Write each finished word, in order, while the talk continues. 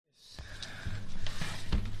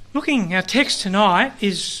Our text tonight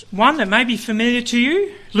is one that may be familiar to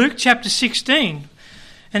you, Luke chapter 16.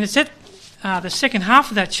 And it's at the second half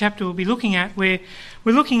of that chapter we'll be looking at, where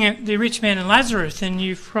we're looking at the rich man and Lazarus. And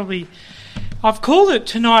I've called it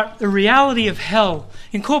tonight the reality of hell,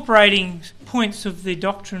 incorporating points of the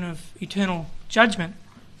doctrine of eternal judgment.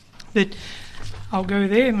 But I'll go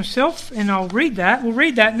there myself and I'll read that. We'll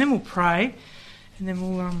read that and then we'll pray. And then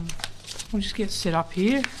we'll just get set up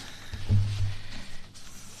here.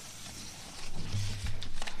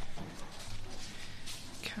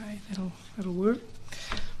 That'll work.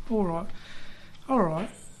 All right.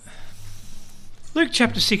 Luke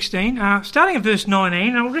chapter 16, starting at verse 19,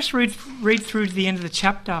 and I'll just read through to the end of the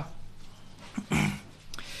chapter.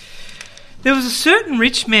 There was a certain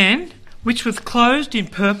rich man which was clothed in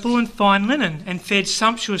purple and fine linen, and fed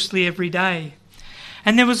sumptuously every day.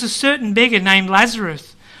 And there was a certain beggar named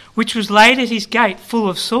Lazarus, which was laid at his gate full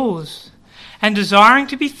of sores, and desiring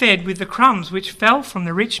to be fed with the crumbs which fell from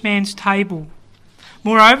the rich man's table.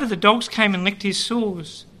 Moreover, the dogs came and licked his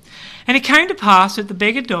sores. And it came to pass that the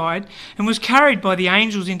beggar died and was carried by the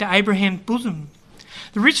angels into Abraham's bosom.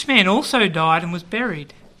 The rich man also died and was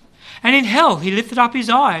buried. And in hell he lifted up his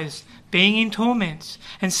eyes, being in torments,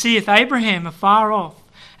 and seeth Abraham afar off,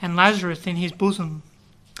 and Lazarus in his bosom.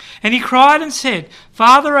 And he cried and said,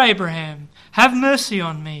 Father Abraham, have mercy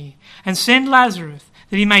on me, and send Lazarus,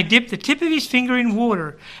 that he may dip the tip of his finger in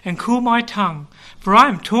water, and cool my tongue, for I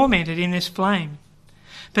am tormented in this flame.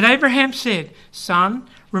 But Abraham said, Son,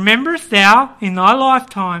 rememberest thou in thy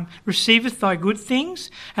lifetime receivest thy good things,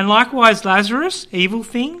 and likewise Lazarus evil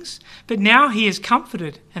things? But now he is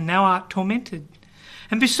comforted, and thou art tormented.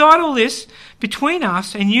 And beside all this, between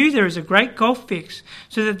us and you there is a great gulf fixed,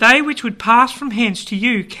 so that they which would pass from hence to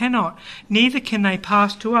you cannot, neither can they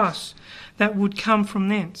pass to us that would come from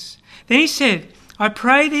thence. Then he said, I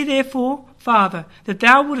pray thee therefore, Father, that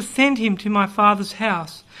thou wouldest send him to my father's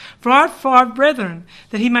house. For I have 5 brethren,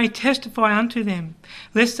 that he may testify unto them,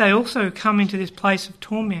 lest they also come into this place of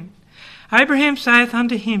torment. Abraham saith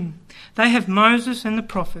unto him, They have Moses and the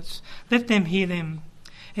prophets, let them hear them.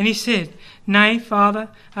 And he said, Nay, Father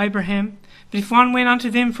Abraham, but if one went unto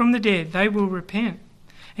them from the dead, they will repent.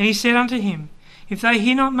 And he said unto him, If they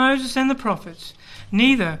hear not Moses and the prophets,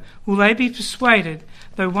 neither will they be persuaded,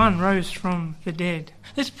 though one rose from the dead.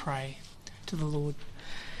 Let's pray to the Lord.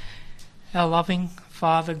 Our loving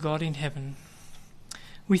Father God in heaven,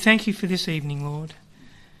 we thank you for this evening, Lord.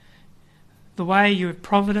 The way you have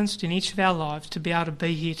providenced in each of our lives to be able to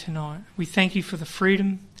be here tonight. We thank you for the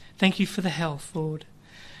freedom. Thank you for the health, Lord.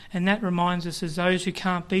 And that reminds us, as those who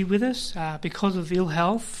can't be with us because of ill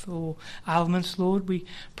health or ailments, Lord, we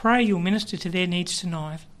pray you'll minister to their needs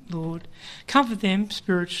tonight, Lord. Comfort them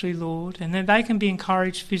spiritually, Lord, and that they can be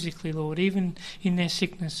encouraged physically, Lord, even in their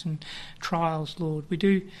sickness and trials, Lord. We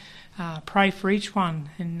do pray for each one,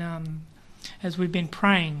 and as we've been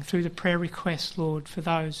praying through the prayer requests, Lord, for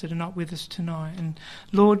those that are not with us tonight. And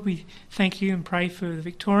Lord, we thank you and pray for the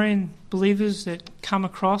Victorian believers that come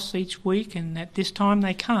across each week and at this time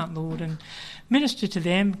they can't, Lord, and minister to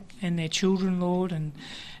them and their children, Lord,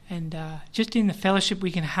 and just in the fellowship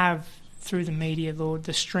we can have through the media, Lord,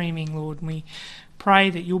 the streaming, Lord. And we pray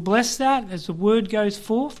that you'll bless that as the word goes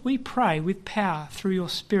forth. We pray with power through your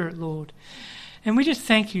Spirit, Lord. And we just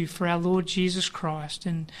thank you for our Lord Jesus Christ.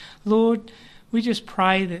 And Lord, we just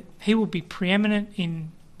pray that he will be preeminent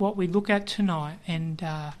in what we look at tonight, and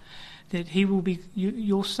that he will be,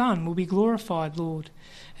 your Son will be glorified, Lord,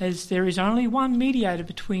 as there is only one mediator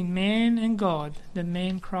between man and God, the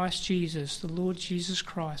man Christ Jesus, the Lord Jesus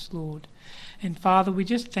Christ, Lord. And Father, we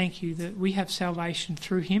just thank you that we have salvation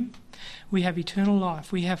through him. We have eternal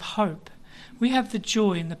life. We have hope. We have the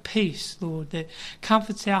joy and the peace, Lord, that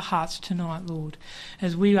comforts our hearts tonight, Lord,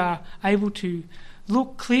 as we are able to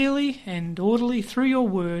look clearly and orderly through your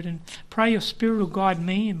word, and pray your Spirit will guide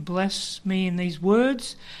me and bless me in these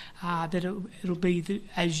words, that it'll be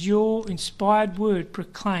as your inspired word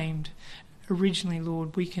proclaimed originally,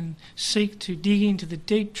 Lord. We can seek to dig into the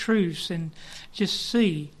deep truths and just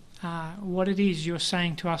see what it is you're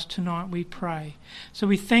saying to us tonight, we pray. So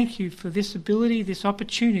we thank you for this ability, this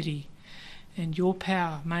opportunity, and your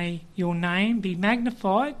power. May your name be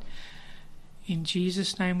magnified. In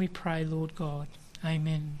Jesus' name we pray, Lord God.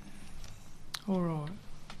 Amen. All right.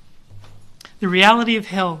 The reality of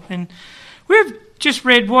hell. And we've just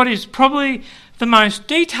read what is probably the most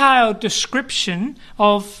detailed description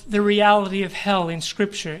of the reality of hell in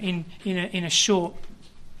Scripture in a short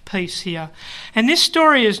piece here. And this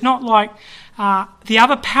story is not like the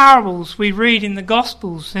other parables we read in the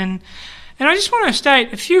Gospels. And I just want to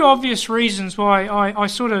state a few obvious reasons why I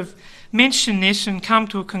sort of mention this and come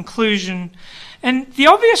to a conclusion. And the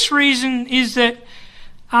obvious reason is that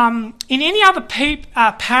in any other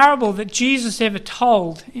parable that Jesus ever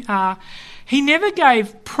told, he never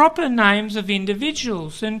gave proper names of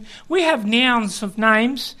individuals. And we have nouns of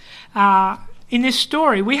names in this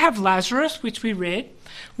story. We have Lazarus, which we read.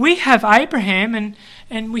 We have Abraham,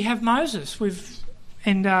 and we have Moses.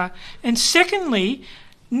 And secondly,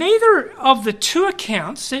 neither of the two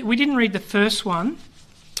accounts, we didn't read the first one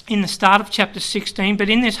in the start of chapter 16, but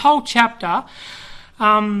in this whole chapter,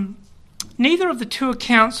 neither of the two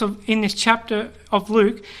accounts in this chapter of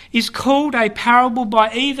Luke is called a parable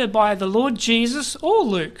either by the Lord Jesus or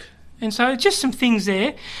Luke. And so just some things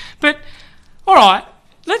there. But, all right,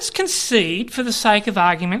 let's concede for the sake of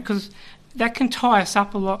argument, because that can tie us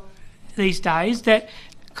up a lot these days, that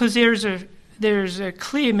because there is a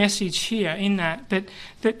clear message here in that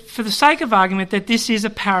for the sake of argument that this is a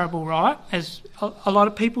parable, right? As a lot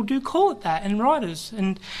of people do call it that, and writers.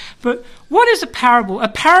 But what is a parable? A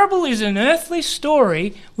parable is an earthly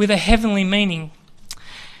story with a heavenly meaning.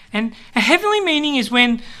 And a heavenly meaning is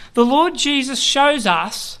when the Lord Jesus shows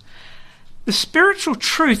us the spiritual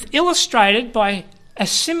truth illustrated by a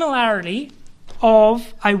similarity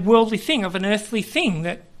of a worldly thing, of an earthly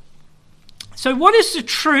thing. So what is the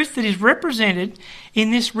truth that is represented in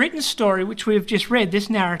this written story which we have just read, this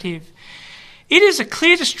narrative? It is a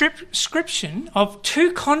clear description of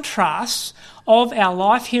two contrasts of our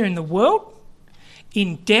life here in the world,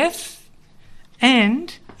 in death,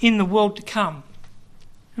 and in the world to come.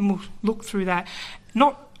 And we'll look through that.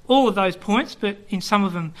 Not all of those points, but in some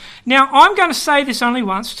of them. Now, I'm going to say this only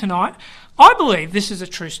once tonight. I believe this is a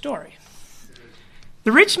true story.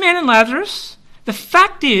 The rich man and Lazarus, the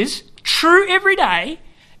fact is, true every day,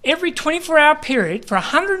 every 24-hour period, for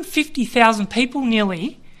 150,000 people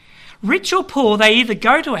nearly, rich or poor, they either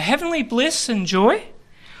go to a heavenly bliss and joy,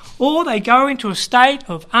 or they go into a state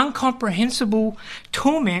of incomprehensible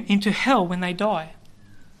torment into hell when they die.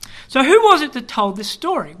 So who was it that told this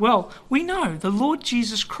story? Well, we know, the Lord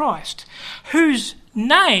Jesus Christ, whose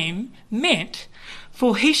name meant,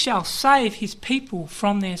 for he shall save his people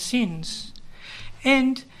from their sins.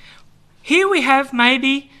 And here we have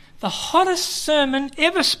maybe the hottest sermon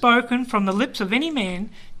ever spoken from the lips of any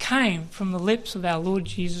man came from the lips of our Lord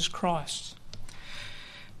Jesus Christ.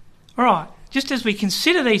 All right, just as we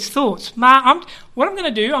consider these thoughts, what I'm going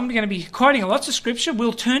to do, I'm going to be quoting lots of scripture.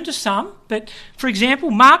 We'll turn to some, but for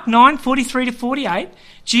example, Mark 9:43-48,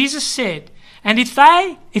 Jesus said, "And if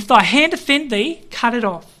thy hand offend thee, cut it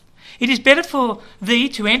off. It is better for thee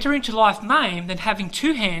to enter into life maimed than having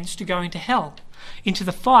two hands to go into hell, into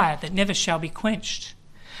the fire that never shall be quenched,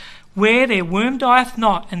 where their worm dieth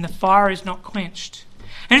not, and the fire is not quenched.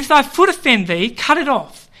 And if thy foot offend thee, cut it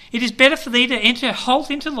off. It is better for thee to enter whole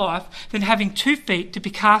into life than having 2 feet to be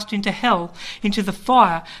cast into hell, into the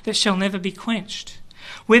fire that shall never be quenched,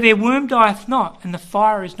 where their worm dieth not, and the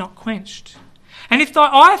fire is not quenched. And if thy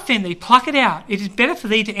eye offend thee, pluck it out. It is better for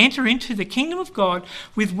thee to enter into the kingdom of God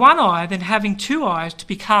with one eye than having 2 eyes to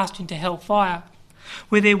be cast into hell fire,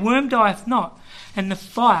 where their worm dieth not, and the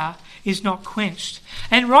fire is not quenched."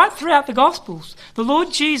 And right throughout the Gospels, the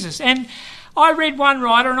Lord Jesus, and I read one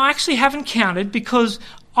writer, and I actually haven't counted because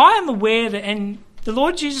I am aware that, and the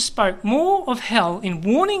Lord Jesus spoke more of hell in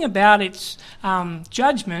warning about its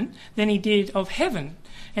judgment than he did of heaven.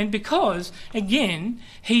 And because, again,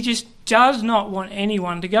 he just does not want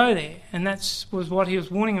anyone to go there. And that was what he was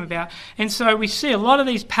warning them about. And so we see a lot of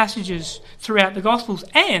these passages throughout the Gospels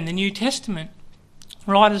and the New Testament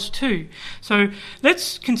writers too. So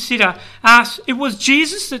let's consider, it was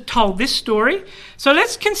Jesus that told this story. So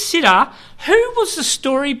let's consider who was the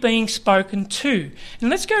story being spoken to. And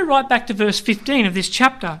let's go right back to verse 15 of this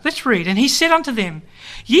chapter. Let's read. "And he said unto them,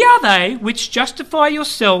 Ye are they which justify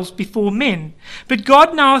yourselves before men, but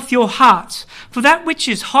God knoweth your hearts. For that which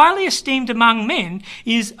is highly esteemed among men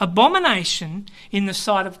is abomination in the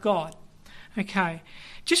sight of God." Okay,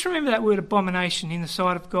 just remember that word abomination, in the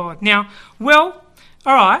sight of God. Now,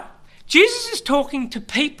 all right, Jesus is talking to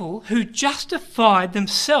people who justified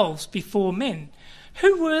themselves before men.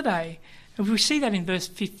 Who were they? We see that in verse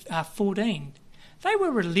 14. They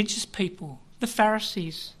were religious people, the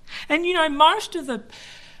Pharisees. And you know, most of the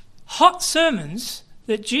hot sermons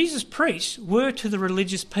that Jesus preached were to the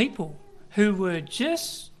religious people who were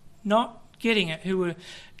just not getting it, who were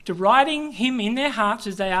deriding him in their hearts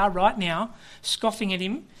as they are right now, scoffing at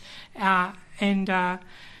him. And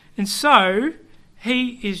so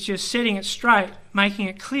he is just setting it straight, making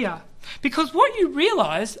it clear. Because what you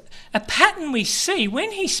realise, a pattern we see,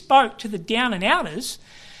 when he spoke to the down and outers,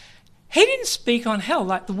 he didn't speak on hell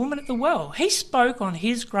like the woman at the well. He spoke on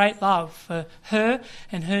his great love for her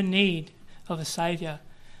and her need of a saviour,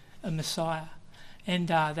 a Messiah, and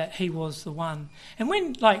that he was the one. And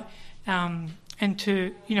when, and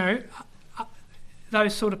to,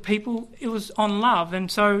 those sort of people, it was on love.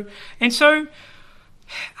 And so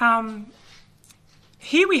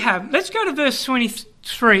here we have, let's go to verse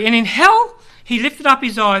 23. And in hell, he lifted up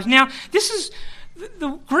his eyes. Now, this is, the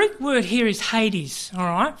Greek word here is Hades, all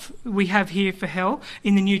right? We have here for hell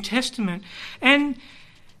in the New Testament. And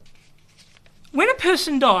when a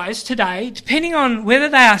person dies today, depending on whether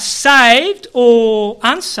they are saved or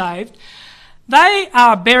unsaved, they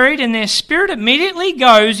are buried and their spirit immediately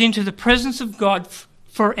goes into the presence of God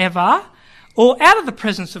forever, or out of the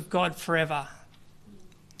presence of God forever,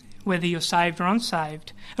 whether you're saved or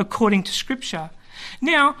unsaved, according to Scripture.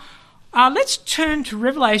 Now, let's turn to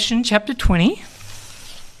Revelation chapter 20.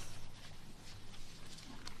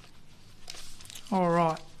 All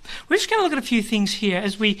right. We're just going to look at a few things here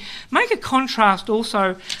as we make a contrast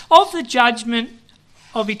also of the judgment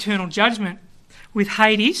of eternal judgment with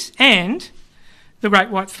Hades and the great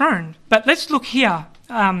white throne. But let's look here,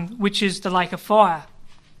 which is the lake of fire.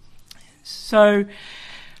 So,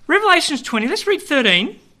 Revelation 20, let's read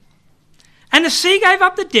 13. And the sea gave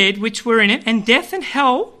up the dead which were in it, and death and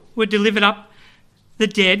hell were delivered up the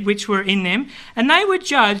dead which were in them, and they were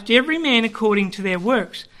judged every man according to their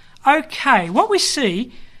works. Okay, what we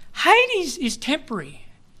see, Hades is temporary,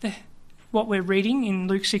 what we're reading in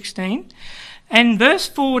Luke 16. And verse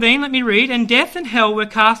 14, let me read, and death and hell were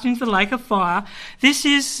cast into the lake of fire. This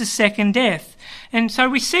is the second death. And so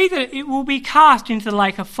we see that it will be cast into the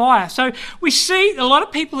lake of fire. So we see a lot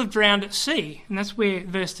of people have drowned at sea, and that's where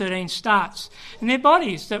verse 13 starts. And their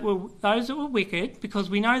bodies, those that were wicked, because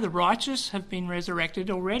we know the righteous have been resurrected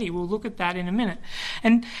already. We'll look at that in a minute.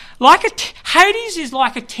 And Hades is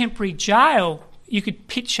like a temporary jail, you could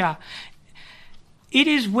picture. It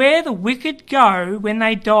is where the wicked go when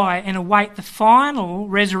they die and await the final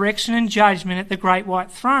resurrection and judgment at the great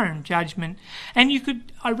white throne judgment. And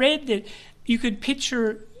I read that you could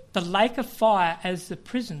picture the lake of fire as the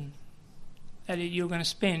prison that you're going to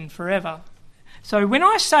spend forever. So when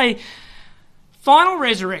I say final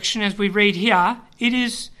resurrection, as we read here, it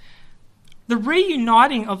is the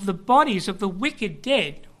reuniting of the bodies of the wicked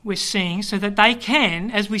dead we're seeing so that they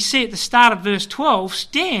can, as we see at the start of verse 12,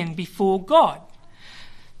 stand before God.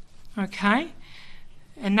 Okay?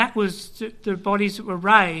 And that was the bodies that were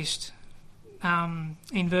raised in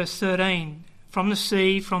verse 13 from the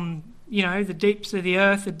sea, from the deeps of the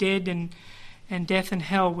earth, the dead and death and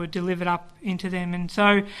hell were delivered up into them. And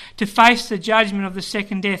so to face the judgment of the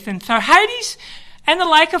second death. And so Hades and the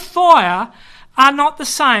lake of fire are not the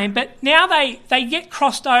same, but now they get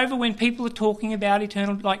crossed over when people are talking about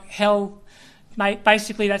eternal, like hell.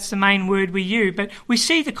 Basically, that's the main word we use. But we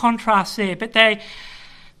see the contrast there. But they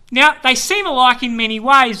seem alike in many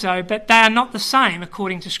ways, though, but they are not the same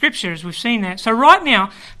according to Scripture, as we've seen that. So right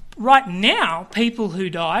now, people who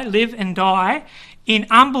live and die in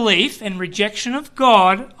unbelief and rejection of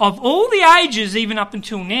God of all the ages, even up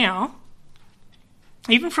until now,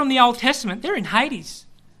 even from the Old Testament, they're in Hades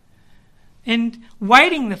and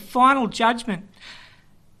waiting the final judgment.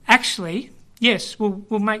 Actually, yes, we'll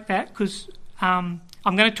make that because I'm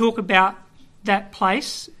going to talk about that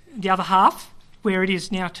place, the other half, where it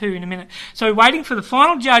is now too in a minute. So waiting for the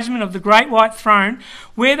final judgment of the great white throne,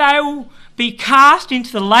 where they will be cast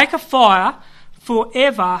into the lake of fire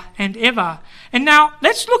forever and ever. And now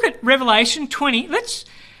let's look at Revelation 20. Let's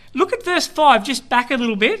look at verse 5, just back a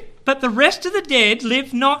little bit. But the rest of the dead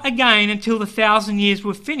lived not again until the 1,000 years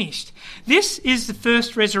were finished. This is the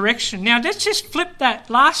first resurrection. Now let's just flip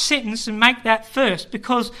that last sentence and make that first,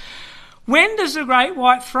 because when does the great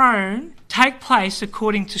white throne take place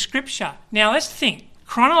according to Scripture? Now let's think.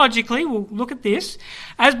 Chronologically, we'll look at this.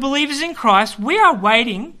 As believers in Christ, we are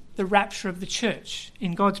waiting the rapture of the church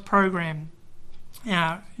in God's program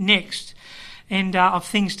next and of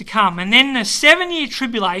things to come. And then the 7-year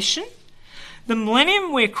tribulation, the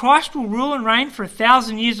millennium where Christ will rule and reign for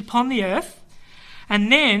 1,000 years upon the earth.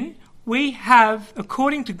 And then we have,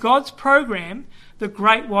 according to God's program, the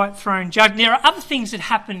great white throne judgment. There are other things that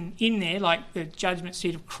happen in there, like the judgment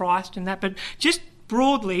seat of Christ and that, but just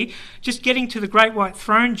broadly, just getting to the great white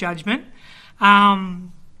throne judgment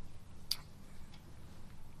for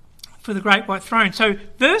the great white throne. So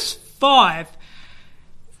verse 5,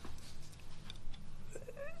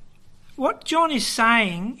 what John is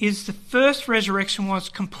saying is the first resurrection was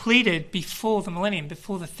completed before the millennium,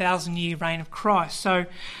 before the 1,000-year reign of Christ. So,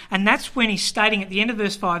 and that's when he's stating at the end of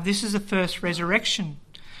verse 5, this is the first resurrection.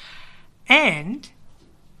 And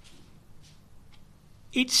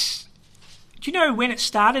it's Do you know when it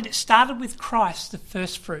started? It started with Christ, the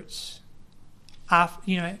first fruits.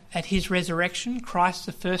 At his resurrection, Christ,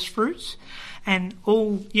 the first fruits, and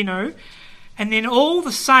and then all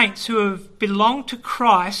the saints who have belonged to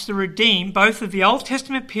Christ, the redeemed, both of the Old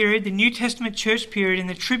Testament period, the New Testament church period, and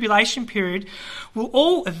the tribulation period, will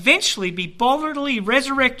all eventually be bodily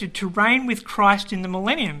resurrected to reign with Christ in the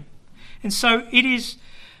millennium. And so it is,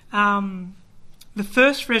 the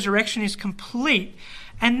first resurrection is complete,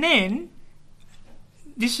 and then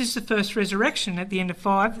this is the first resurrection at the end of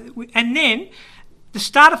 5. And then the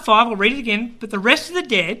start of 5, I'll read it again, but the rest of the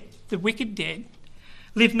dead, the wicked dead,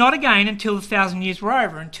 live not again until the 1,000 years were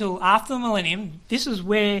over, until after the millennium. This is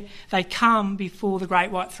where they come before the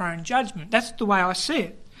great white throne judgment. That's the way I see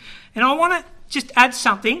it. And I want to just add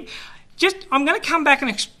something. I'm going to come back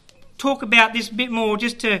and talk about this a bit more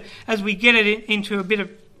as we get it into a bit of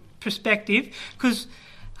perspective, because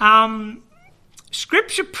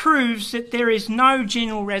Scripture proves that there is no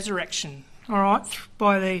general resurrection, all right,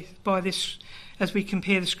 by this, as we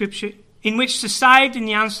compare the Scripture, in which the saved and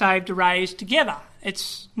the unsaved are raised together.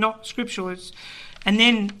 It's not scriptural. And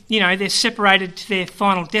then, they're separated to their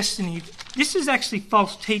final destiny. This is actually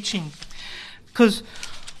false teaching, because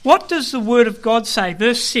what does the Word of God say?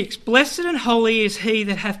 Verse 6, "Blessed and holy is he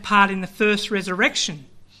that hath part in the first resurrection,"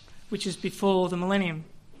 which is before the millennium.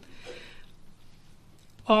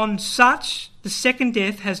 "On such the second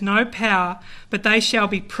death has no power, but they shall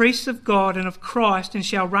be priests of God and of Christ, and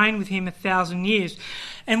shall reign with him 1,000 years."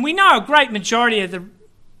 And we know a great majority of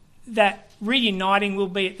that reuniting will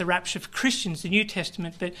be at the rapture for Christians, the New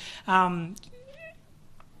Testament, but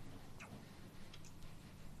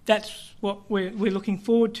that's what we're looking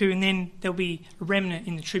forward to. And then there'll be a remnant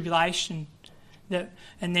in the tribulation,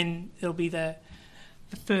 and then there'll be the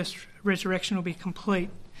first resurrection will be complete.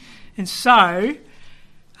 And so,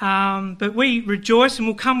 but we rejoice and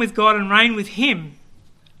will come with God and reign with him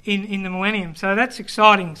in the millennium. So that's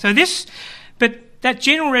exciting. But that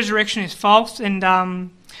general resurrection is false. And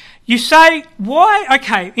you say, why?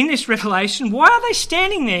 Okay, in this revelation, why are they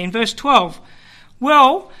standing there in verse 12?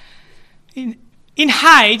 Well, in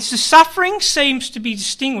Hades, the suffering seems to be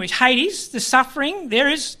distinguished. Hades, the suffering, there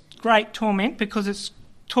is great torment, because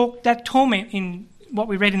that torment in what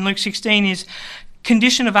we read in Luke 16 is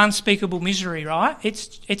condition of unspeakable misery, right?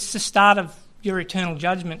 It's the start of your eternal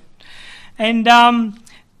judgment. And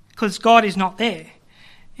because God is not there.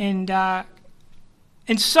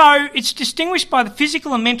 And so it's distinguished by the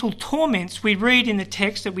physical and mental torments we read in the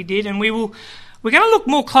text that we did, and we're going to look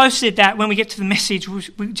more closely at that when we get to the message.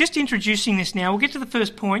 We're just introducing this now. We'll get to the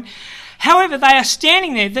first point. However, they are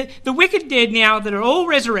standing there. The wicked dead now that are all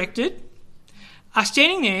resurrected are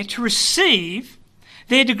standing there to receive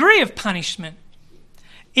their degree of punishment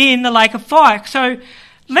in the lake of fire. So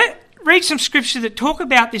read some scripture that talk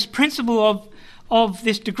about this principle of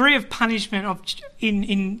this degree of punishment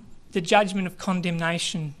in the judgment of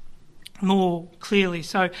condemnation more clearly.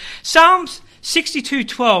 So Psalms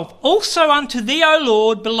 62:12, "Also unto thee, O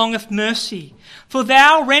Lord, belongeth mercy, for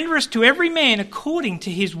thou renderest to every man according to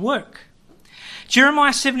his work."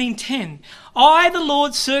 Jeremiah 17:10, "I, the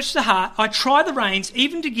Lord, search the heart, I try the reins,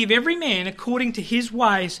 even to give every man according to his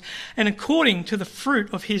ways and according to the fruit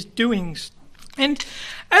of his doings." And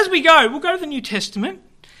as we'll go to the New Testament,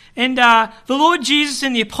 and the Lord Jesus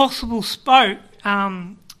and the apostles spoke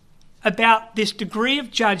about this degree of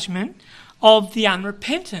judgment of the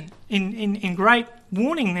unrepentant in great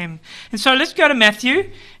warning them. And so let's go to Matthew.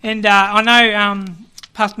 And I know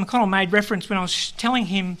Pastor McConnell made reference when I was telling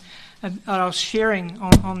him I was sharing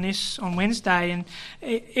on this on Wednesday, and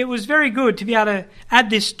it was very good to be able to add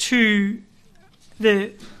this to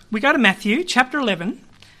we go to Matthew chapter 11.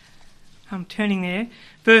 I'm turning there,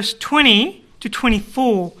 verse 20 to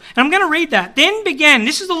 24. And I'm going to read that. "Then began,"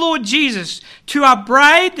 this is the Lord Jesus, "to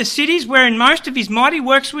upbraid the cities wherein most of his mighty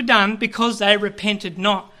works were done, because they repented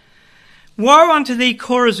not. Woe unto thee,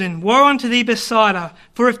 Chorazin! Woe unto thee, Bethsaida!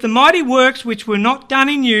 For if the mighty works which were not done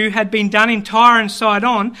in you had been done in Tyre and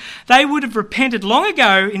Sidon, they would have repented long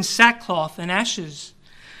ago in sackcloth and ashes.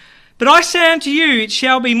 But I say unto you, it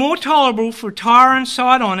shall be more tolerable for Tyre and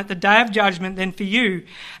Sidon at the day of judgment than for you.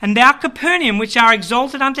 And thou, Capernaum, which are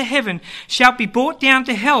exalted unto heaven, shalt be brought down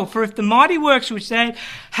to hell. For if the mighty works which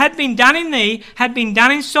had been done in thee had been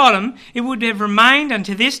done in Sodom, it would have remained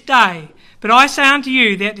unto this day. But I say unto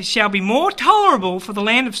you that it shall be more tolerable for the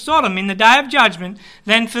land of Sodom in the day of judgment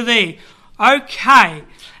than for thee." Okay,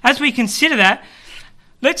 as we consider that,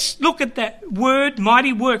 let's look at that word,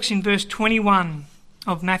 mighty works, in verse 21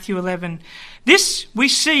 of Matthew 11. This we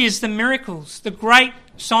see as the miracles, the great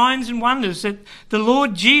signs and wonders that the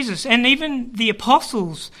Lord Jesus and even the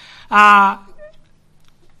apostles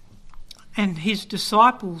and his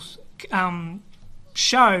disciples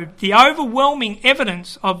showed the overwhelming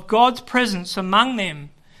evidence of God's presence among them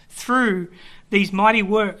through these mighty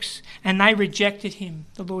works, and they rejected him,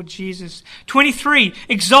 the Lord Jesus. 23,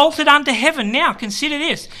 exalted unto heaven. Now, consider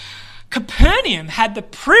this. Capernaum had the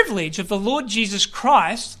privilege of the Lord Jesus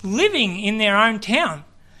Christ living in their own town,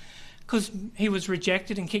 because he was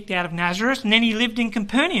rejected and kicked out of Nazareth, and then he lived in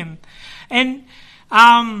Capernaum. And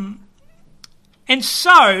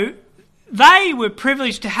so they were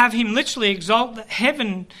privileged to have him literally exalt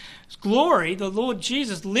heaven's glory, the Lord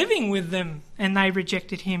Jesus, living with them, and they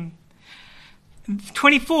rejected him.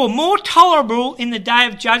 24, more tolerable in the day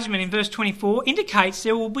of judgment, in verse 24, indicates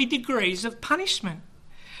there will be degrees of punishment.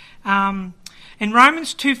 And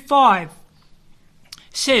Romans 2:5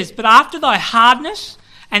 says, but after thy hardness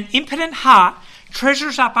and impotent heart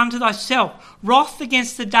treasures up unto thyself wrath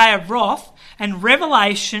against the day of wrath and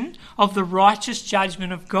revelation of the righteous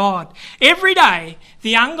judgment of God. Every day,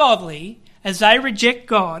 the ungodly, as they reject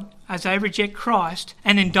God, as they reject Christ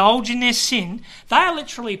and indulge in their sin, they are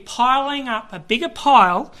literally piling up a bigger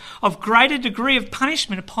pile of greater degree of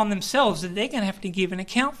punishment upon themselves that they're going to have to give an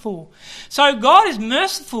account for. So God is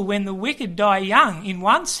merciful when the wicked die young. In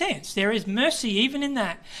one sense, there is mercy even in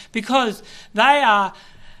that, because their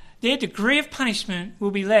degree of punishment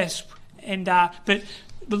will be less. But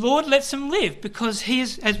the Lord lets them live because he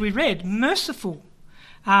is, as we read, merciful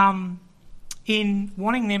in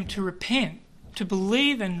wanting them to repent, to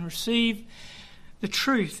believe and receive the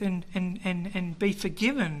truth and be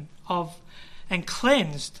forgiven of and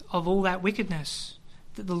cleansed of all that wickedness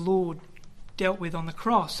that the Lord dealt with on the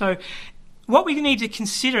cross. So what we need to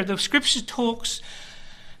consider, the scripture talks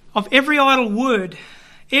of every idle word,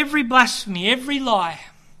 every blasphemy, every lie,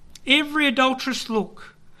 every adulterous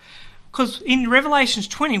look. Because in Revelations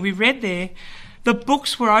 20, we read there, the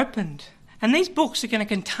books were opened. And these books are going to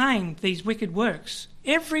contain these wicked works.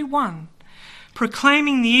 Every one.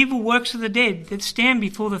 Proclaiming the evil works of the dead that stand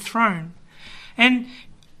before the throne. And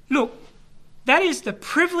look, that is the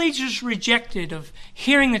privileges rejected of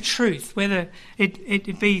hearing the truth, whether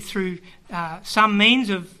it be through some means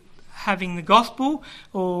of having the gospel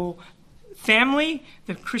or family,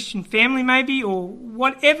 the Christian family maybe, or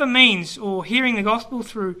whatever means, or hearing the gospel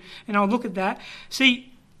through, and I'll look at that.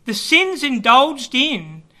 See, the sins indulged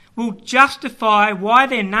in will justify why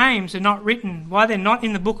their names are not written, why they're not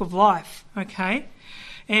in the book of life, okay?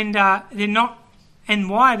 And they're not, and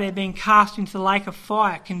why they're being cast into the lake of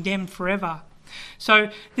fire, condemned forever. So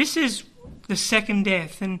this is the second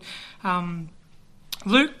death. And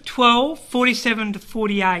Luke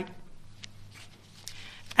 12:47-48.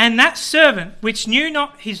 And that servant which knew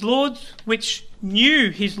his Lord's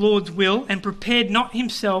will, and prepared not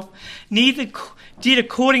himself, neither did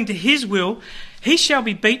according to his will, he shall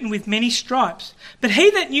be beaten with many stripes. But he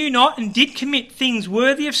that knew not and did commit things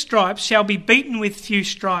worthy of stripes shall be beaten with few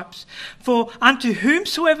stripes. For unto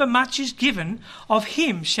whomsoever much is given, of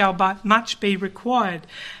him shall but much be required.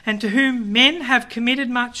 And to whom men have committed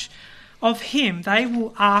much, of him they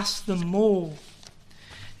will ask the more.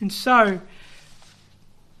 And so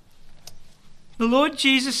the Lord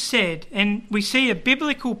Jesus said, and we see a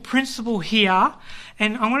biblical principle here,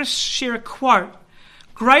 and I want to share a quote.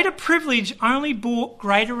 Greater privilege only brought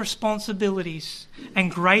greater responsibilities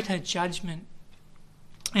and greater judgment.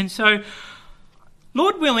 And so,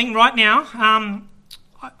 Lord willing, right now, I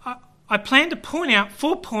plan to point out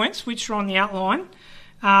 4 points which are on the outline,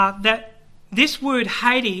 that this word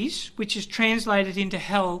Hades, which is translated into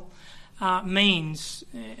hell, means,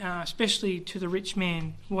 especially to the rich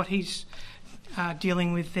man, what he's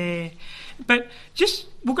dealing with there. But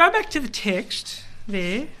we'll go back to the text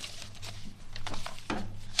there.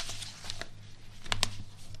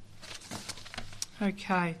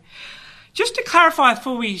 Okay. Just to clarify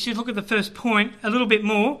before we should look at the first point a little bit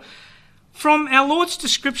more, from our Lord's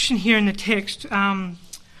description here in the text,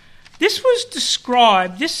 this was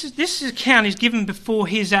described, this account is given before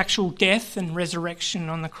his actual death and resurrection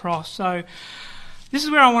on the cross. So this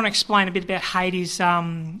is where I want to explain a bit about Hades,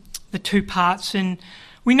 the two parts. And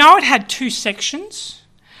we know it had two sections.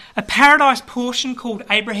 A paradise portion called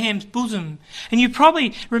Abraham's bosom. And you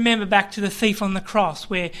probably remember back to the thief on the cross,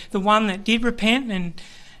 where the one that did repent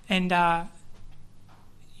and the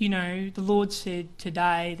Lord said,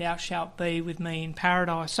 today thou shalt be with me in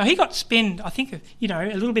paradise. So he got to spend, I think, a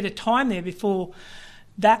little bit of time there before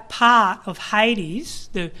that part of Hades,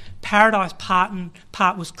 the paradise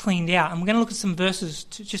part was cleaned out. And we're going to look at some verses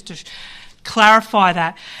just to clarify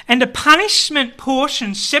that. And a punishment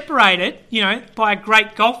portion separated, by a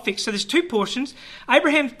great gulf fix. So there's two portions,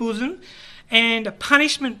 Abraham's bosom and a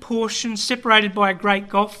punishment portion separated by a great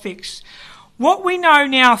gulf fix. what we know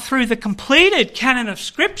now through the completed canon of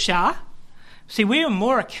Scripture, see, we are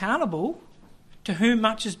more accountable to whom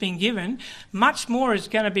much has been given. Much more is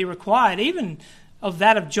going to be required, even of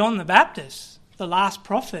that of John the Baptist, the last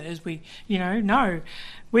prophet, as we know.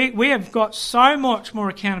 We have got so much more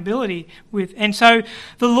accountability with, and so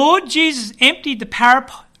the Lord Jesus emptied the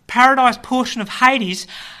paradise portion of Hades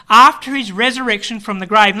after his resurrection from the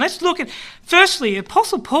grave. And let's look at, firstly,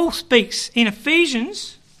 Apostle Paul speaks in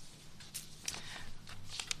Ephesians.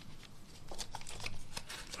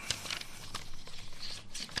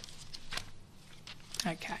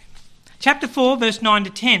 Okay. Chapter 4, verse 9 to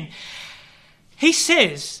 10. He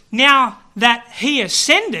says, now that he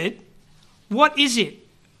ascended, what is it?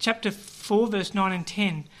 Chapter 4, verse 9 and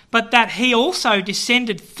 10. But that he also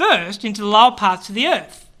descended first into the lower parts of the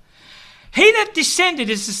earth. He that descended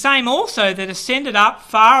is the same also that ascended up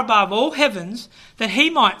far above all heavens, that he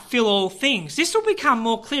might fill all things. This will become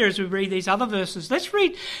more clear as we read these other verses. Let's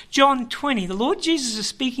read John 20. The Lord Jesus is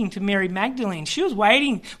speaking to Mary Magdalene. She was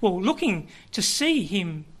looking to see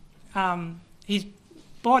him, his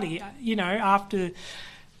body, after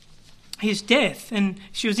his death. And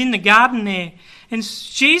she was in the garden there. And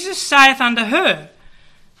Jesus saith unto her,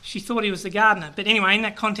 she thought he was the gardener. But anyway, in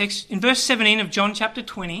that context, in verse 17 of John chapter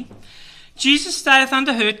 20, Jesus saith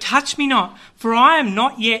unto her, touch me not, for I am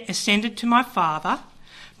not yet ascended to my Father,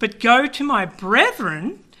 but go to my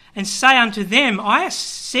brethren and say unto them, I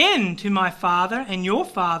ascend to my Father and your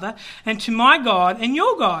Father, and to my God and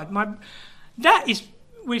your God.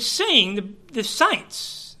 We're seeing the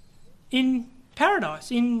saints in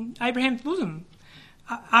paradise, in Abraham's bosom,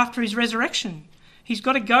 after his resurrection. He's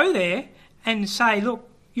got to go there and say, look,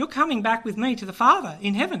 you're coming back with me to the Father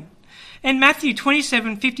in heaven. And Matthew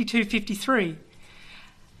 27, 52, 53.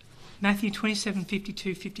 Matthew 27,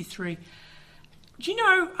 52, 53. Do you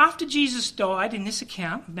know, after Jesus died, in this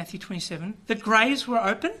account of Matthew 27, the graves were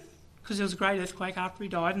open, because there was a great earthquake after he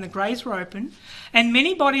died, and the graves were open, and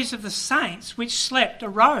many bodies of the saints which slept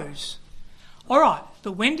arose. All right,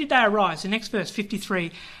 but when did they arise? The next verse,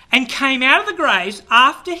 53. And came out of the graves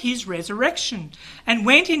after his resurrection, and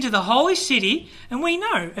went into the holy city, and we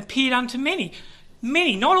know, appeared unto many.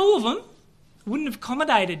 Many, not all of them, wouldn't have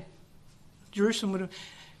accommodated. Jerusalem would have.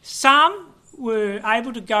 Some were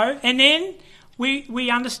able to go, and then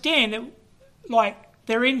we understand that,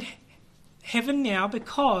 they're in heaven now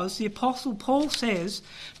because the Apostle Paul says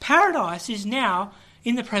paradise is now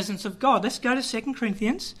in the presence of God. Let's go to 2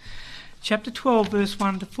 Corinthians chapter 12, verse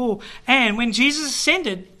 1 to 4. And when Jesus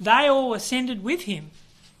ascended, they all ascended with him.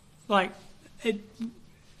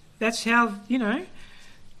 That's how,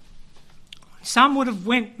 some would have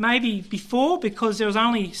went maybe before because there was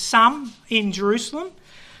only some in Jerusalem,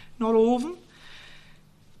 not all of them.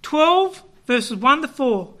 12 verses 1 to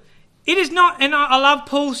 4. It is not, and I love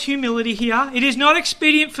Paul's humility here, it is not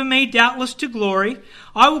expedient for me doubtless to glory.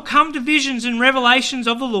 I will come to visions and revelations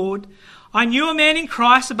of the Lord. I knew a man in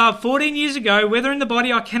Christ above 14 years ago, whether in the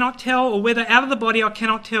body I cannot tell, or whether out of the body I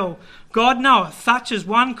cannot tell. God knoweth, such as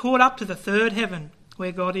one caught up to the third heaven,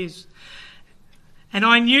 where God is. And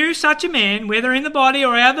I knew such a man, whether in the body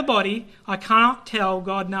or out of the body, I cannot tell,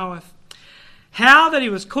 God knoweth. How that he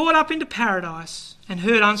was caught up into paradise and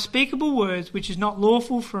heard unspeakable words, which is not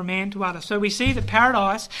lawful for a man to utter. So we see that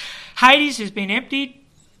paradise, Hades has been emptied,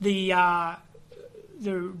 the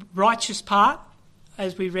righteous part,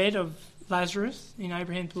 as we read of Lazarus in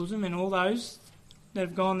Abraham's bosom and all those that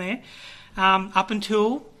have gone there, up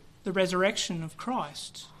until the resurrection of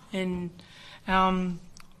Christ. And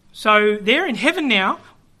so they're in heaven now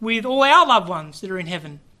with all our loved ones that are in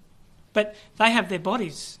heaven. But they have their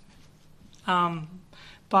bodies.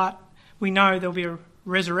 But we know there'll be a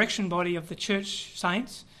resurrection body of the church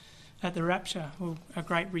saints at the rapture. Well, a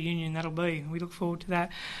great reunion that'll be. We look forward to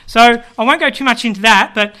that. So I won't go too much into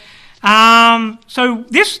that, but so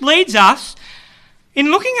this leads us,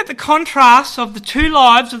 in looking at the contrast of the two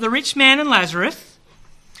lives of the rich man and Lazarus.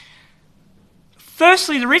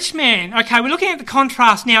 Firstly, the rich man. Okay, we're looking at the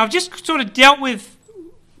contrast now. I've just sort of dealt with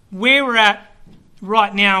where we're at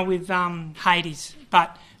right now with Hades,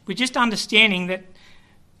 but we're just understanding that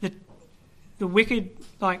the wicked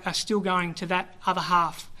are still going to that other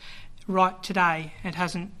half right today. It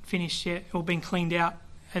hasn't finished yet or been cleaned out.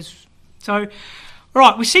 All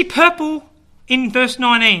right, we see purple in verse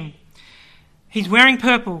 19. He's wearing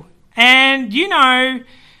purple. And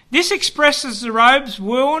this expresses the robes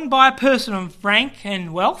worn by a person of rank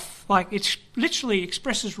and wealth. It literally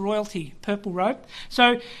expresses royalty, purple robe.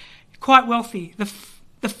 So, quite wealthy.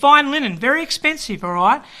 the fine linen, very expensive, all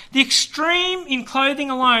right? The extreme in clothing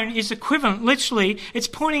alone is equivalent, literally, it's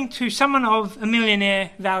pointing to someone of a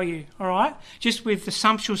millionaire value, all right? Just with the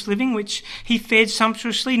sumptuous living, which he fared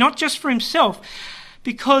sumptuously, not just for himself,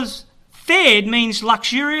 because fared means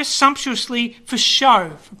luxurious, sumptuously for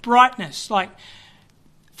show, for brightness,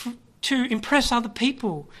 to impress other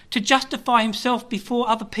people, to justify himself before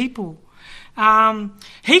other people.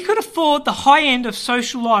 He could afford the high end of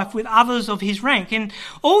social life with others of his rank. And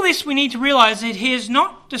all this we need to realise that he is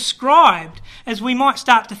not described, as we might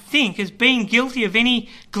start to think, as being guilty of any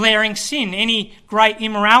glaring sin, any great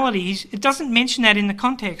immorality. It doesn't mention that in the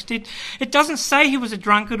context. It doesn't say he was a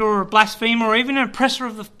drunkard or a blasphemer or even an oppressor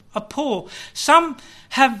of the poor. Some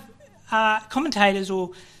have commentators,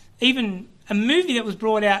 or even a movie that was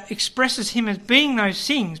brought out expresses him as being those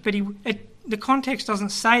things, but the context doesn't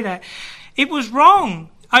say that. It was wrong.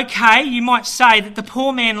 Okay, you might say that the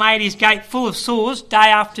poor man lay at his gate full of sores day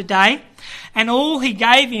after day, and all he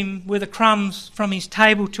gave him were the crumbs from his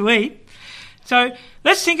table to eat. So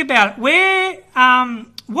let's think about it.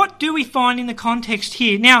 What do we find in the context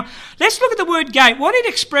here? Now, let's look at the word gate. What it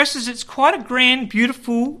expresses, it's quite a grand,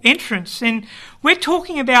 beautiful entrance. And we're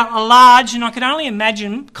talking about a large, and I can only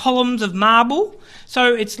imagine, columns of marble.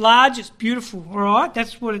 So it's large, it's beautiful, all right?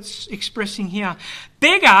 That's what it's expressing here.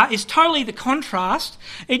 Beggar is totally the contrast.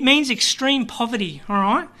 It means extreme poverty, all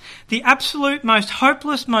right? The absolute most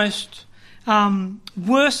hopeless, most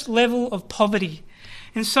worst level of poverty.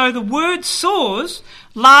 And so the word sores,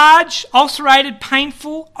 large, ulcerated,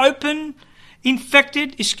 painful, open,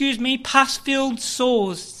 infected, pus-filled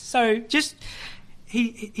sores. So just,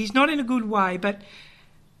 he's not in a good way, but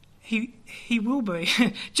he will be.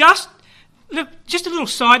 Just a little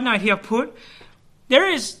side note here I put.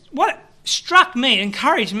 What struck me,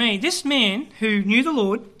 encouraged me, this man who knew the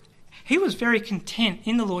Lord, he was very content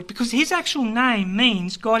in the Lord because his actual name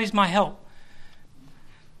means God is my help.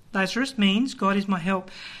 Lazarus means God is my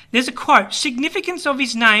help. There's a quote, significance of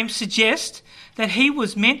his name suggests that he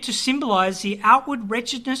was meant to symbolise the outward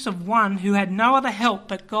wretchedness of one who had no other help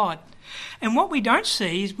but God. And what we don't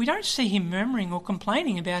see is we don't see him murmuring or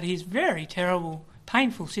complaining about his very terrible,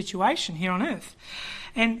 painful situation here on earth.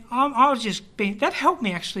 And I was just that helped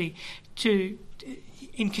me actually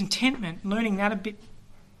in contentment, learning that a bit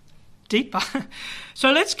deeper.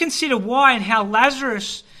 So let's consider why and how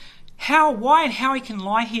Lazarus, why and how he can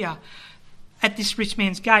lie here at this rich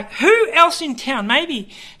man's gate. Who else in town, maybe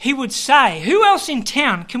he would say, who else in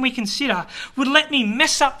town can we consider would let me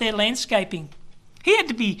mess up their landscaping? He had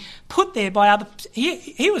to be put there by other,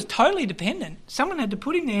 he was totally dependent. Someone had to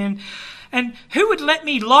put him there. And who would let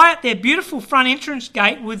me lie at their beautiful front entrance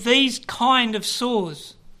gate with these kind of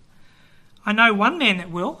sores? I know one man that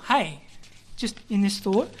will. Hey, just in this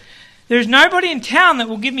thought. There is nobody in town that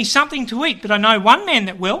will give me something to eat, but I know one man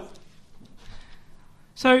that will.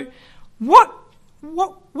 So what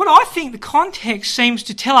I think the context seems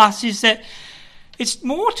to tell us is that it's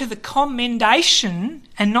more to the commendation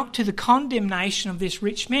and not to the condemnation of this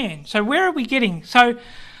rich man. So where are we getting? So,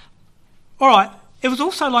 all right, it was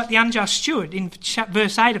also like the unjust steward in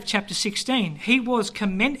verse 8 of chapter 16. He was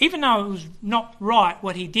commended, even though it was not right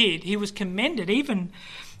what he did, he was commended even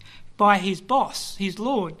by his boss, his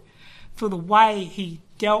Lord, for the way he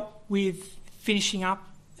dealt with finishing up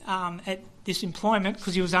at this employment,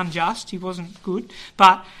 because he was unjust, he wasn't good,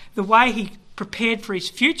 but the way he prepared for his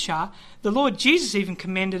future, the Lord Jesus even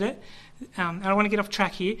commended it. And I don't want to get off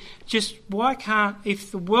track here. Just why can't,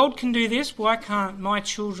 if the world can do this, why can't my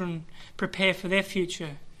children prepare for their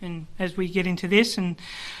future? And as we get into this, and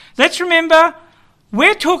let's remember,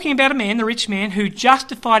 we're talking about a man, the rich man, who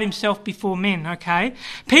justified himself before men, okay?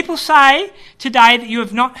 People say today that you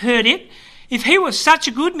have not heard it. If he was such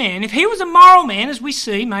a good man, if he was a moral man, as we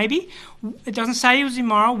see, maybe, it doesn't say he was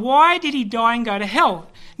immoral, why did he die and go to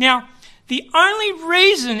hell? Now, the only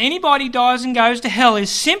reason anybody dies and goes to hell is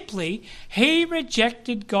simply he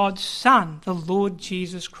rejected God's Son, the Lord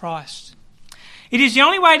Jesus Christ. It is the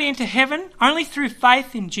only way to enter heaven, only through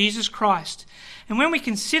faith in Jesus Christ. And when we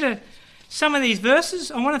consider some of these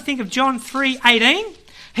verses, I want to think of John 3:18.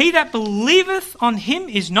 He that believeth on him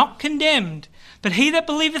is not condemned, but he that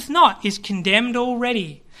believeth not is condemned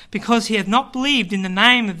already, because he hath not believed in the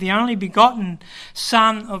name of the only begotten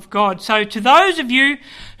Son of God. So to those of you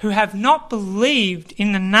who have not believed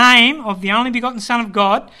in the name of the only begotten Son of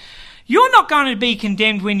God, you're not going to be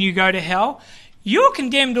condemned when you go to hell. You're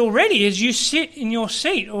condemned already as you sit in your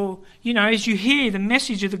seat, or, as you hear the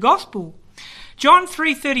message of the gospel. John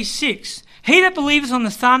 3:36, he that believeth on the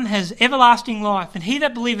Son has everlasting life, and he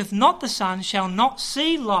that believeth not the Son shall not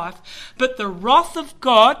see life, but the wrath of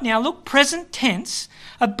God, now look, present tense,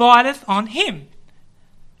 abideth on him.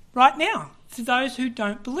 right now to those who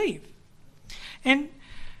don't believe, and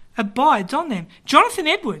abides on them. Jonathan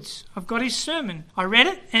Edwards, I've got his sermon. I read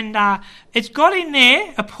it, and it's got in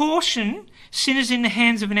there a portion, sinners in the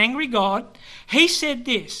hands of an angry God. He said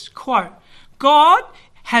this, quote, God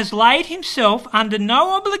has laid himself under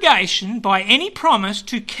no obligation by any promise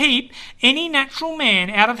to keep any natural man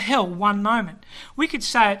out of hell one moment. We could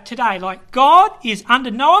say it today, like God is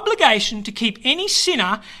under no obligation to keep any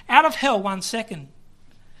sinner out of hell 1 second.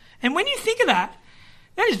 And when you think of that,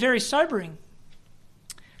 that is very sobering.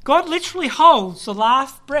 God literally holds the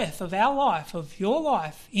last breath of our life, of your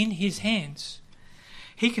life, in his hands.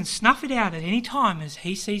 He can snuff it out at any time as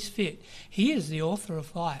he sees fit. He is the author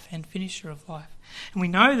of life and finisher of life. And we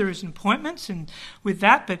know there is appointments and with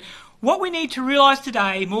that, but what we need to realise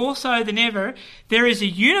today, more so than ever, there is a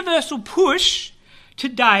universal push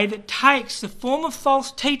today that takes the form of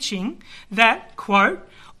false teaching that, quote,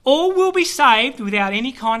 all will be saved without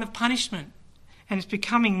any kind of punishment. And it's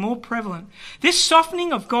becoming more prevalent. This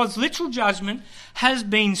softening of God's literal judgment has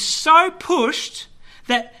been so pushed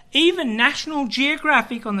that even National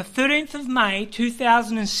Geographic on the 13th of May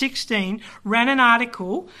 2016 ran an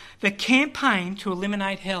article, The Campaign to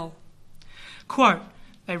Eliminate Hell. Quote,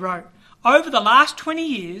 they wrote, over the last 20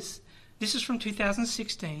 years, this is from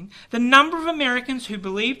 2016, the number of Americans who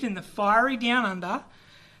believed in the fiery down under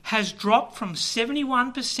has dropped from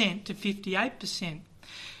 71% to 58%.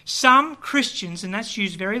 Some Christians, and that's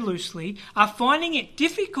used very loosely, are finding it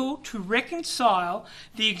difficult to reconcile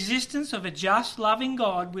the existence of a just, loving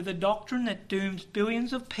God with a doctrine that dooms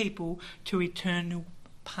billions of people to eternal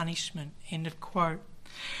punishment. End of quote.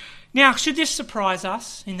 Now, should this surprise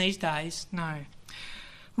us in these days? No.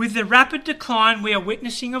 With the rapid decline we are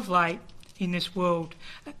witnessing of late in this world.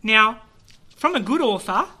 Now, from a good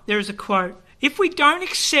author, there is a quote, if we don't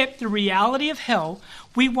accept the reality of hell,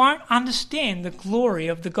 we won't understand the glory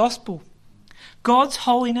of the gospel, God's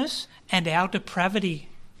holiness and our depravity.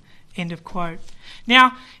 End of quote.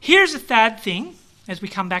 Now, here's a third thing as we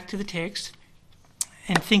come back to the text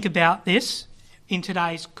and think about this in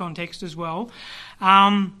today's context as well.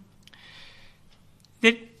 That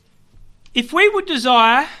if we would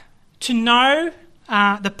desire to know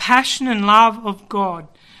the passion and love of God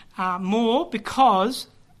more, because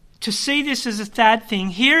to see this as a third thing,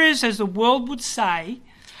 here is, as the world would say,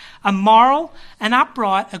 a moral, an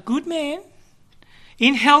upright, a good man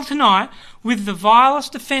in hell tonight with the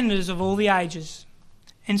vilest offenders of all the ages.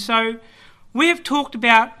 And so we have talked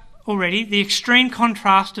about already the extreme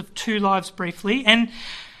contrast of two lives briefly. And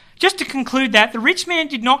just to conclude that, the rich man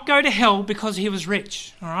did not go to hell because he was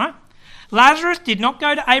rich, all right? Lazarus did not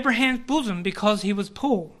go to Abraham's bosom because he was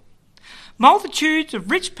poor. Multitudes of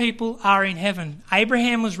rich people are in heaven.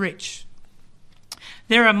 Abraham was rich.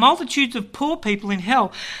 There are multitudes of poor people in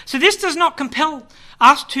hell. So this does not compel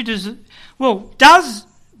us to... does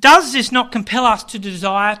this not compel us to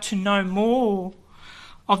desire to know more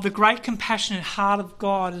of the great compassionate heart of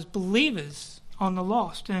God as believers on the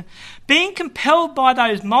lost? Being compelled by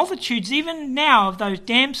those multitudes, even now, of those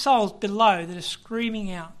damned souls below that are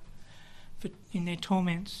screaming out in their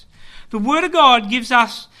torments. The Word of God gives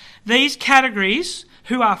us these categories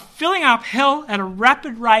who are filling up hell at a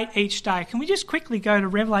rapid rate each day. Can we just quickly go to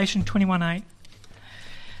Revelation 21:8?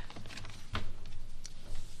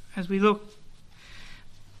 As we look,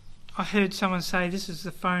 I heard someone say this is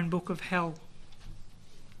the phone book of hell,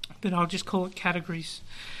 but I'll just call it categories.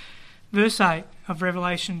 Verse 8 of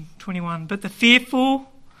Revelation 21, but the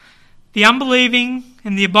fearful, the unbelieving,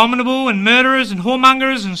 and the abominable, and murderers, and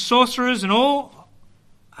whoremongers, and sorcerers, and all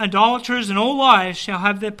idolaters and all liars shall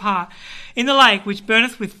have their part in the lake which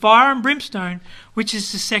burneth with fire and brimstone, which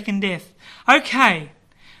is the second death. Okay,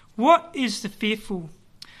 what is the fearful?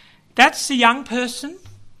 That's the young person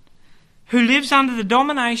who lives under the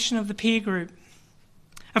domination of the peer group,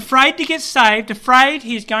 afraid to get saved, afraid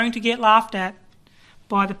he is going to get laughed at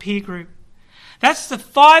by the peer group. That's the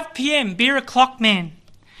 5 p.m. beer o'clock man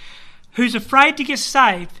who's afraid to get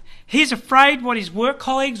saved. He's afraid what his work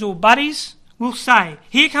colleagues or buddies will say.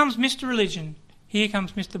 Here comes Mr. Religion. Here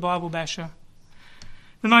comes Mr. Bible Basher.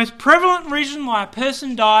 The most prevalent reason why a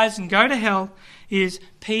person dies and go to hell is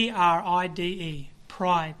P-R-I-D-E,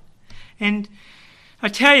 pride. And I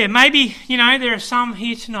tell you, maybe, there are some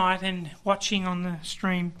here tonight and watching on the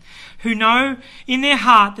stream who know in their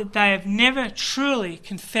heart that they have never truly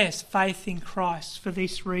confessed faith in Christ for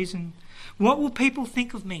this reason. What will people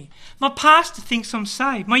think of me? My pastor thinks I'm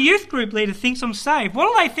saved. My youth group leader thinks I'm saved. What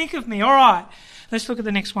will they think of me? All right, let's look at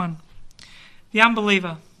the next one. The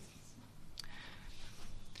unbeliever.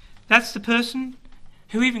 That's the person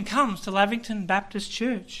who even comes to Lavington Baptist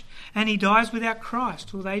Church and he dies without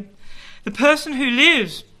Christ. The person who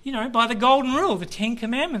lives by the golden rule, the 10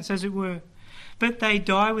 Commandments, as it were. But they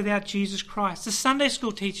die without Jesus Christ. The Sunday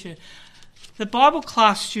school teacher, the Bible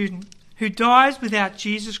class student who dies without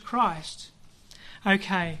Jesus Christ.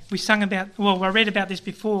 Okay, I read about this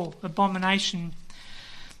before, abomination.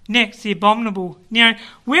 Next, the abominable.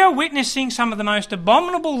 We are witnessing some of the most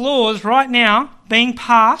abominable laws right now being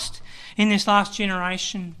passed in this last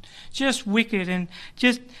generation. Just wicked, and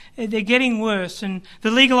they're getting worse. And the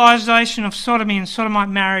legalisation of sodomy and sodomite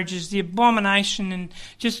marriages, the abomination, and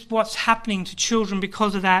just what's happening to children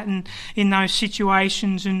because of that, and in those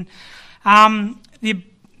situations, and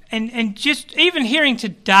just even hearing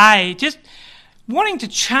today, just wanting to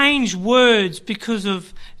change words because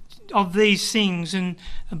of these things and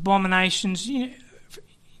abominations,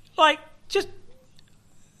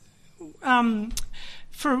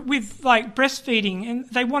 with breastfeeding, and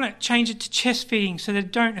they want to change it to chest feeding so they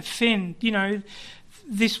don't offend,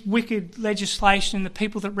 this wicked legislation and the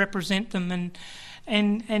people that represent them, and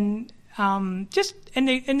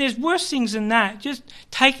there's worse things than that. Just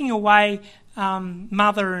taking away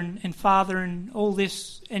mother and father and all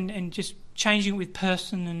this, and just changing it with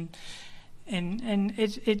person, and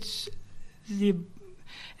it's the.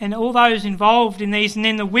 And all those involved in these, and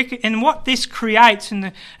then the wicked, and what this creates,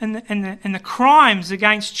 and the crimes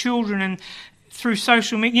against children, and through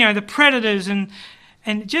social media, the predators, and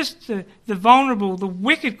just the vulnerable, the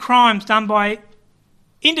wicked crimes done by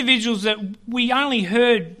individuals that we only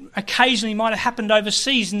heard occasionally might have happened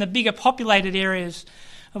overseas in the bigger populated areas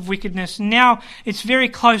of wickedness. And now it's very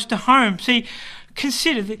close to home. See,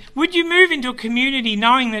 consider that. Would you move into a community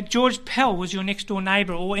knowing that George Pell was your next door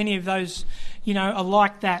neighbour, or any of those, are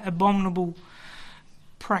like that, abominable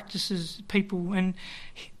practices, people? And,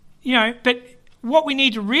 but what we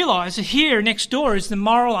need to realise is here next door is the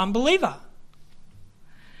moral unbeliever.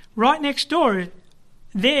 Right next door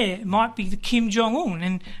there might be the Kim Jong-un,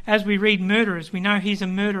 and as we read murderers, we know he's a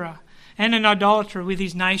murderer and an idolater with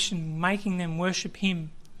his nation, making them worship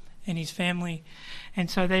him and his family.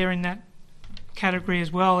 And so they are in that category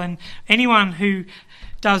as well. And anyone who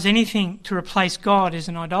does anything to replace God is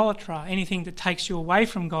an idolater. Anything that takes you away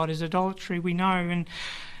from God is idolatry, we know.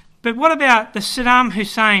 But what about the Saddam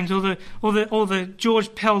Husseins or the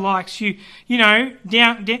George Pell likes? We're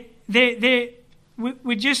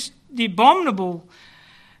just the abominable.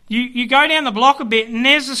 You go down the block a bit, and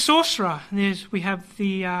there's the sorcerer. We have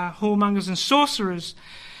the whoremongers and sorcerers,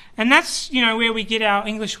 and that's where we get our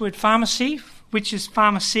English word pharmacy, which is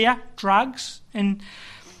pharmacia, drugs. And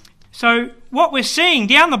so what we're seeing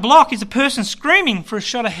down the block is a person screaming for a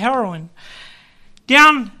shot of heroin.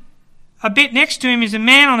 Down a bit next to him is a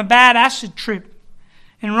man on a bad acid trip.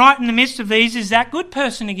 And right in the midst of these is that good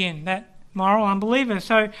person again, that moral unbeliever.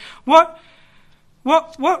 So what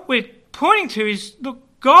we're pointing to is, look,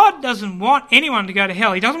 God doesn't want anyone to go to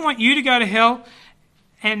hell. He doesn't want you to go to hell,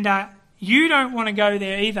 and you don't want to go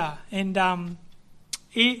there either. And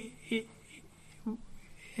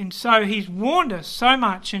so he's warned us so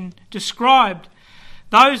much and described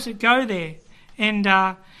those that go there.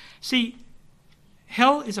 And see,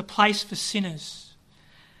 hell is a place for sinners.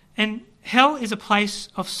 And hell is a place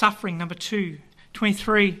of suffering. Number 2,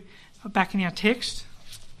 23, back in our text,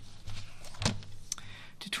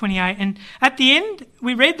 to 28. And at the end,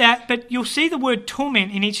 we read that, but you'll see the word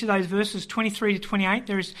torment in each of those verses, 23 to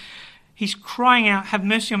 28. He's crying out, have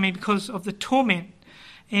mercy on me because of the torment.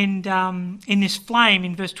 And in this flame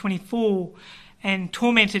in verse 24, and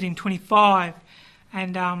tormented in 25,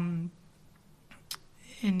 and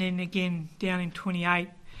then again down in 28.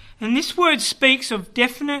 And this word speaks of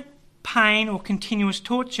definite pain or continuous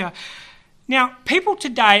torture. Now, people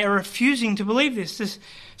today are refusing to believe this.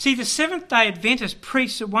 See, the Seventh-day Adventists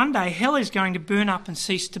preach that one day hell is going to burn up and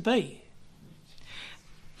cease to be.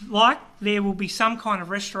 Like there will be some kind of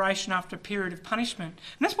restoration after a period of punishment.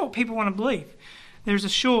 And that's what people want to believe. There's a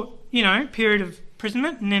short, period of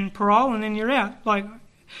imprisonment and then parole and then you're out.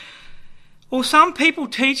 Or some people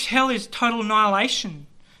teach hell is total annihilation,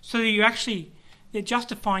 so that they're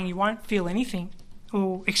justifying you won't feel anything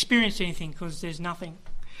or experience anything because there's nothing.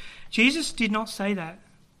 Jesus did not say that.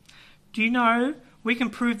 Do you know we can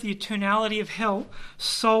prove the eternality of hell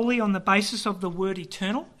solely on the basis of the word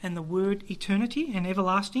eternal and the word eternity and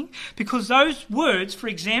everlasting? Because those words, for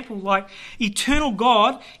example, like eternal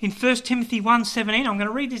God in 1 Timothy 1:17, I'm going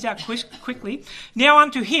to read this out quickly. Now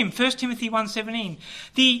unto him, 1 Timothy 1:17,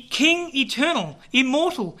 the King eternal,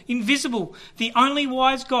 immortal, invisible, the only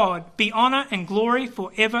wise God, be honour and glory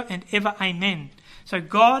forever and ever. Amen. So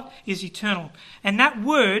God is eternal. And that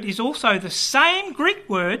word is also the same Greek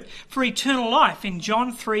word for eternal life in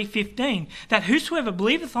John 3:15, that whosoever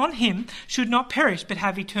believeth on him should not perish but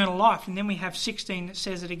have eternal life. And then we have 16 that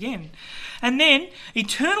says it again. And then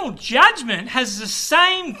eternal judgment has the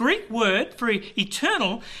same Greek word for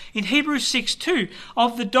eternal in Hebrews 6:2,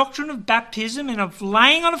 of the doctrine of baptism and of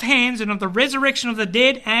laying on of hands and of the resurrection of the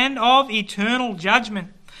dead and of eternal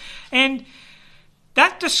judgment. And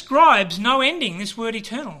that describes no ending, this word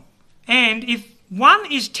eternal. And if one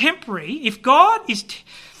is temporary, if God is,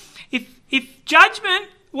 if judgment,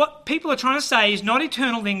 what people are trying to say, is not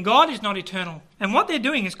eternal, then God is not eternal. And what they're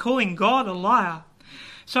doing is calling God a liar.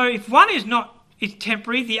 So if one is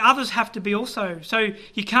temporary, the others have to be also. So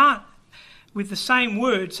you can't with the same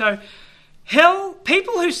word. So hell,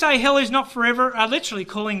 people who say hell is not forever are literally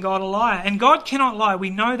calling God a liar. And God cannot lie, we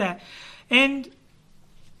know that. And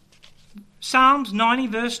Psalms 90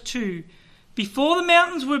 verse 2, before the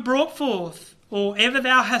mountains were brought forth, or ever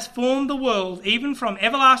thou hast formed the world, even from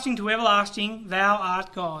everlasting to everlasting, thou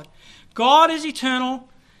art God. God is eternal,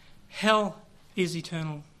 hell is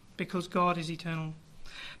eternal, because God is eternal.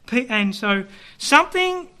 And so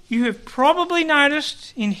something you have probably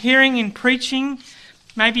noticed in hearing and preaching,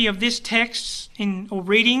 maybe of this text or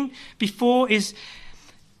reading before, is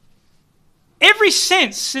every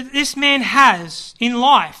sense that this man has in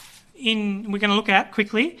life, we're going to look at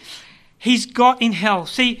quickly, he's got in hell.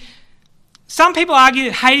 See, some people argue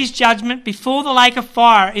that Hades' judgment before the lake of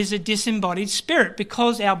fire is a disembodied spirit,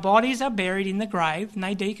 because our bodies are buried in the grave and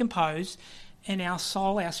they decompose, and our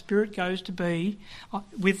soul, our spirit, goes to be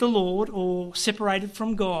with the Lord or separated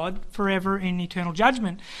from God forever in eternal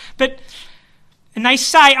judgment. And they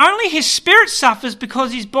say only his spirit suffers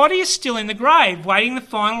because his body is still in the grave, waiting the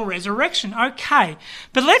final resurrection. Okay,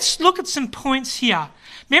 but let's look at some points here.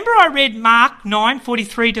 Remember I read Mark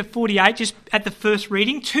 9:43 to 48 just at the first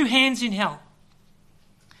reading? 2 hands in hell.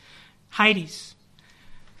 Hades.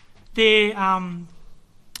 There,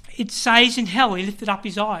 it says in hell he lifted up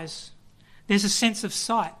his eyes. There's a sense of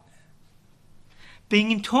sight.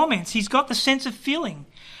 Being in torments, he's got the sense of feeling.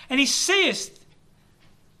 And he seeth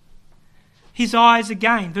his eyes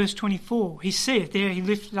again, verse 24. He seeth, there he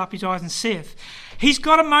lifted up his eyes and seeth. He's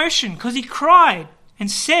got emotion because he cried and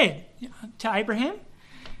said to Abraham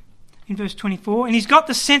in verse 24. And he's got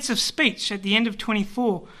the sense of speech at the end of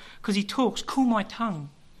 24 because he talks, cool my tongue.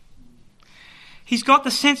 He's got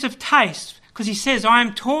the sense of taste because he says, I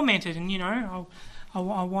am tormented and, I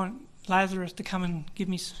want Lazarus to come and give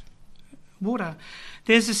me water.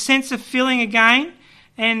 There's a sense of feeling again.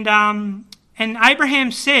 And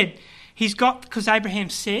Abraham said, because Abraham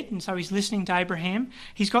said, and so he's listening to Abraham,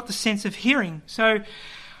 he's got the sense of hearing. So,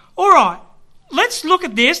 all right, let's look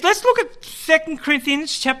at this. Let's look at 2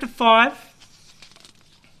 Corinthians chapter 5,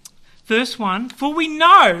 verse 1. For we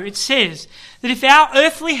know, it says, that if our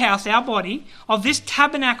earthly house, our body, of this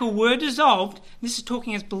tabernacle were dissolved, this is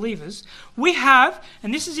talking as believers, we have,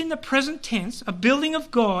 and this is in the present tense, a building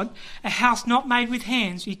of God, a house not made with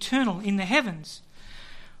hands, eternal in the heavens.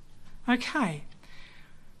 Okay.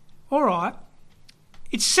 All right.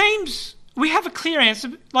 It seems we have a clear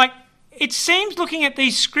answer. It seems looking at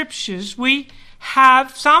these scriptures, we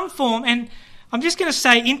have some form, and I'm just going to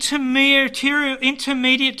say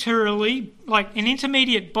intermediately, like an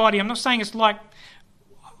intermediate body. I'm not saying it's like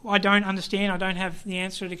I don't understand, I don't have the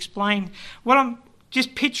answer to explain. What I'm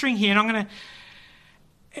just picturing here, and I'm going to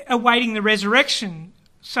awaiting the resurrection.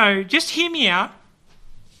 So just hear me out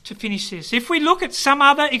to finish this. If we look at some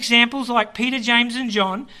other examples like Peter, James and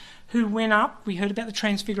John, who went up, we heard about the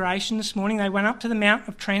Transfiguration this morning, they went up to the Mount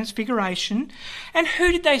of Transfiguration, and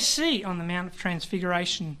who did they see on the Mount of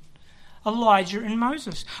Transfiguration? Elijah and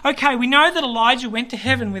Moses. Okay, we know that Elijah went to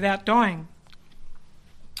heaven without dying,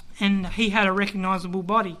 and he had a recognisable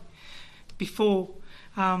body before.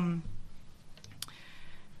 But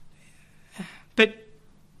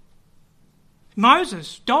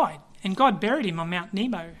Moses died, and God buried him on Mount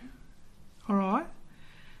Nebo. All right,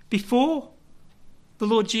 before the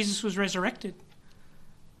Lord Jesus was resurrected,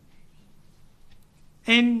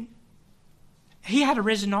 and he had a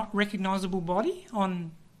recognisable body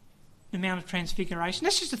on the Mount of Transfiguration.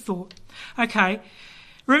 That's just a thought. Okay.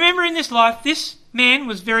 Remember, in this life, this man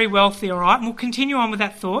was very wealthy, all right? And we'll continue on with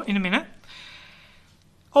that thought in a minute.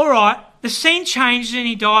 All right. The scene changes and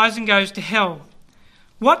he dies and goes to hell.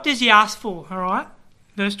 What does he ask for, all right?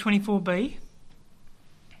 Verse 24b.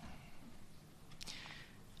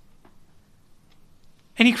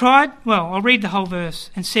 And he cried, well, I'll read the whole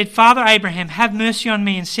verse, and said, Father Abraham, have mercy on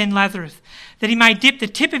me and send Lazarus, that he may dip the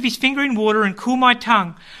tip of his finger in water and cool my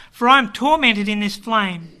tongue, for I am tormented in this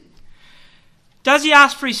flame. Does he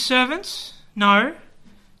ask for his servants? No.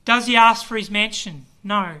 Does he ask for his mansion?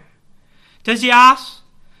 No. Does he ask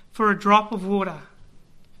for a drop of water?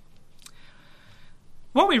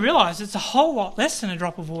 What we realise, it's a whole lot less than a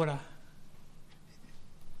drop of water.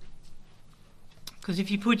 Because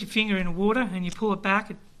if you put your finger in the water and you pull it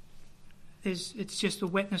back, it's just the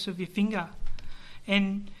wetness of your finger.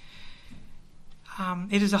 And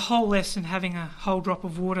it is a whole less than having a whole drop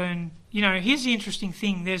of water. And, here's the interesting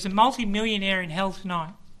thing. There's a multi-millionaire in hell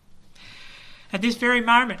tonight, at this very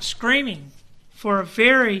moment, screaming for a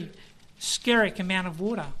very skerrick amount of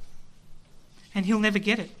water. And he'll never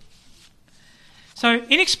get it. So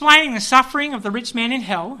in explaining the suffering of the rich man in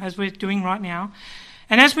hell, as we're doing right now,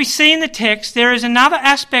 and as we see in the text, there is another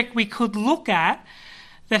aspect we could look at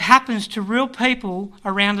that happens to real people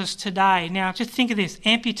around us today. Now, just think of this,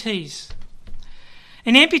 amputees.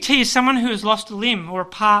 An amputee is someone who has lost a limb or a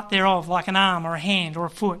part thereof, like an arm or a hand or a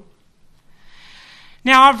foot.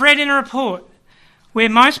 Now, I've read in a report where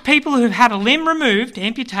most people who've had a limb removed,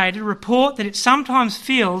 amputated, report that it sometimes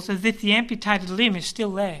feels as if the amputated limb is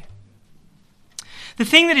still there. The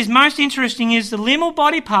thing that is most interesting is the limb or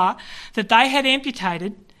body part that they had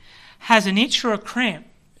amputated has an itch or a cramp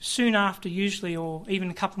soon after, usually, or even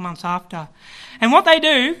a couple of months after. And what they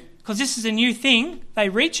do, because this is a new thing, they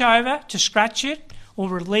reach over to scratch it or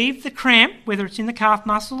relieve the cramp, whether it's in the calf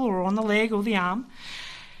muscle or on the leg or the arm.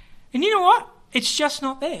 And you know what? It's just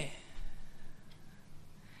not there.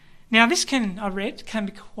 Now, this can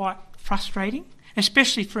be quite frustrating,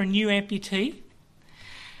 especially for a new amputee.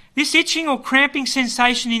 This itching or cramping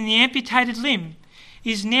sensation in the amputated limb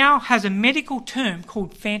has a medical term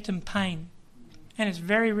called phantom pain. And it's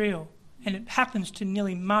very real. And it happens to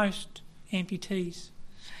nearly most amputees.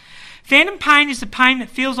 Phantom pain is the pain that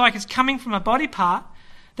feels like it's coming from a body part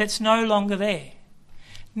that's no longer there.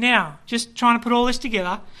 Now, just trying to put all this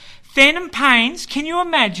together. Phantom pains, can you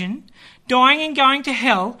imagine dying and going to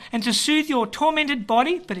hell and to soothe your tormented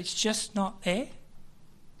body, but it's just not there?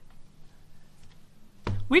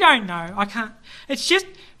 We don't know. I can't. It's just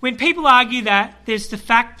when people argue that, there's the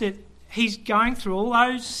fact that he's going through all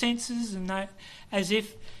those senses and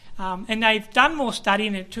and they've done more study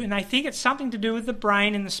in it too, and they think it's something to do with the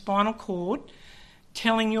brain and the spinal cord,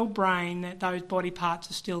 telling your brain that those body parts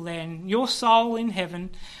are still there, and your soul in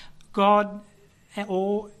heaven, God,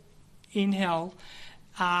 or in hell,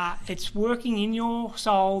 it's working in your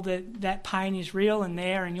soul that pain is real and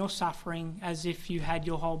there, and you're suffering as if you had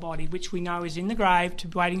your whole body, which we know is in the grave,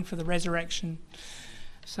 waiting for the resurrection.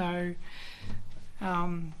 So,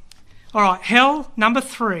 all right, hell, number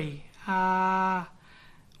 3.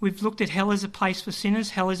 We've looked at hell as a place for sinners.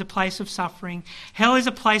 Hell is a place of suffering. Hell is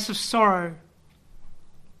a place of sorrow.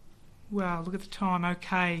 Wow, look at the time.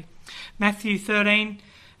 Okay. Matthew 13,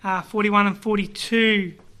 41 and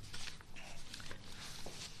 42.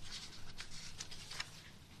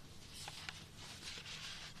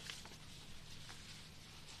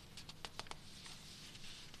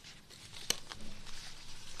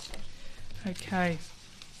 Okay.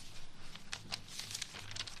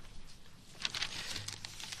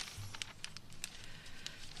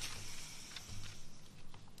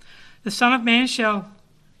 The Son of Man shall,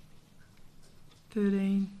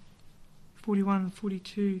 13, 41 and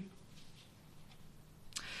 42.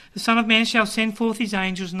 The Son of Man shall send forth his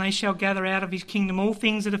angels, and they shall gather out of his kingdom all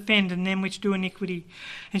things that offend and them which do iniquity,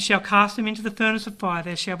 and shall cast them into the furnace of fire.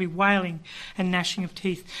 There shall be wailing and gnashing of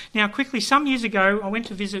teeth. Now, quickly, some years ago, I went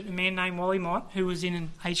to visit a man named Wally Mott, who was in an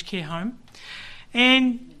aged care home,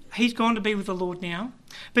 and he's gone to be with the Lord now.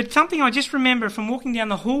 But something I just remember from walking down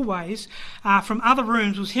the hallways from other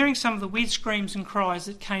rooms was hearing some of the weird screams and cries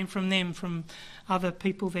that came from them, from other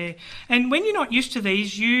people there. And when you're not used to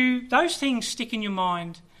these, those things stick in your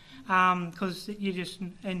mind. And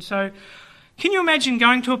so can you imagine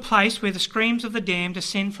going to a place where the screams of the damned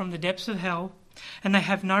ascend from the depths of hell and they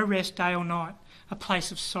have no rest day or night, a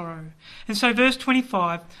place of sorrow? And so verse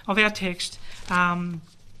 25 of our text,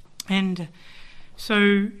 and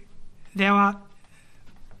so thou art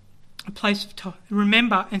a place of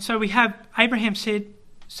remember. And so we have Abraham said,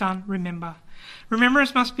 son, remember.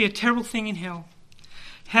 Remembrance must be a terrible thing in hell.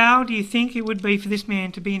 How do you think it would be for this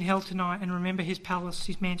man to be in hell tonight and remember his palace,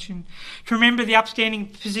 his mansion, to remember the upstanding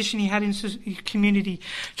position he had in his community,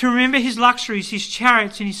 to remember his luxuries, his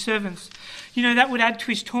chariots and his servants? You know, that would add to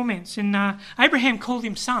his torments. And Abraham called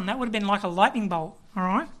him son. That would have been like a lightning bolt, all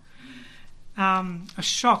right? A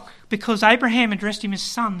shock, because Abraham addressed him as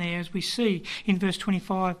son there, as we see in verse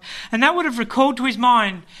 25. And that would have recalled to his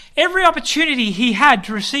mind every opportunity he had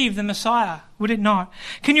to receive the Messiah, would it not?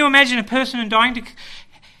 Can you imagine a person going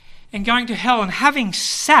to hell and having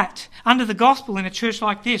sat under the gospel in a church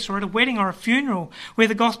like this, or at a wedding or a funeral where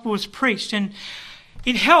the gospel was preached, and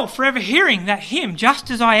in hell forever hearing that hymn, just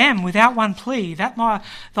as I am without one plea, that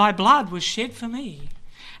thy blood was shed for me.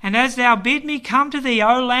 And as thou bid me come to thee,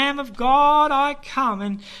 O Lamb of God, I come.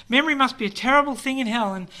 And memory must be a terrible thing in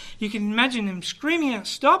hell. And you can imagine them screaming out,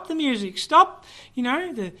 stop the music, stop,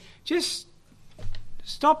 just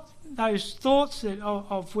stop those thoughts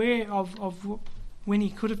of when he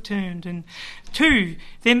could have turned. And 2,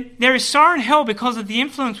 then there is sorrow in hell because of the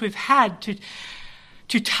influence we've had to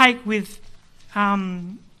take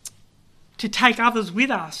others with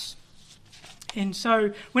us. And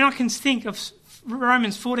so when I can think of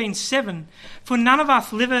Romans 14:7, for none of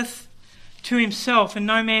us liveth to himself, and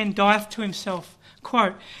no man dieth to himself.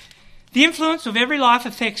 Quote, the influence of every life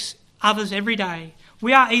affects others every day.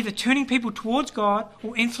 We are either turning people towards God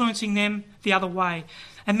or influencing them the other way.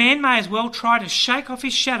 A man may as well try to shake off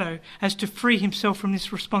his shadow as to free himself from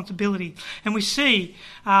this responsibility. And we see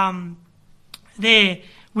there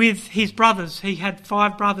with his brothers, he had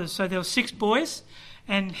 5 brothers, so there were 6 boys,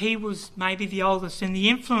 and he was maybe the oldest, and the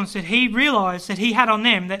influence that he realised that he had on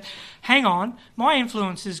them, that, hang on, my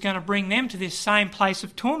influence is going to bring them to this same place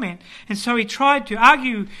of torment. And so he tried to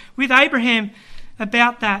argue with Abraham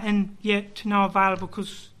about that, and yet to no avail,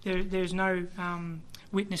 because there's no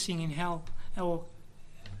witnessing in hell, or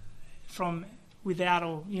from without,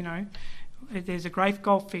 or, there's a great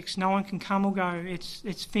gulf fix. No one can come or go.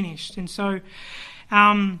 It's finished. And so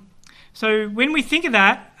so when we think of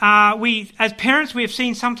that, we, as parents, we have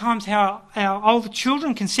seen sometimes how our older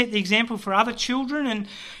children can set the example for other children, and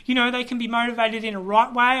they can be motivated in a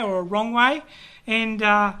right way or a wrong way, and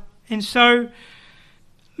so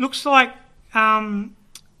looks like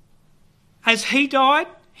as he died,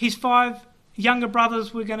 his 5 younger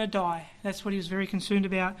brothers were going to die. That's what he was very concerned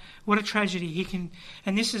about. What a tragedy.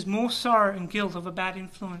 And this is more sorrow and guilt of a bad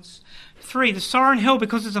influence. 3, the sorrow in hell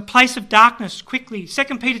because it's a place of darkness. Quickly,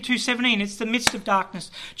 2 Peter 2:17, it's the midst of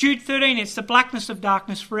darkness. Jude 13, it's the blackness of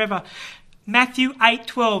darkness forever. Matthew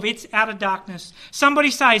 8:12, it's outer darkness. Somebody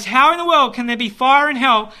says, how in the world can there be fire in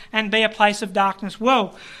hell and be a place of darkness?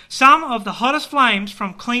 Well, some of the hottest flames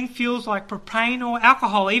from clean fuels like propane or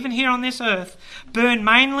alcohol, even here on this earth, burn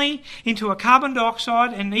mainly into a carbon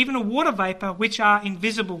dioxide and even a water vapour, which are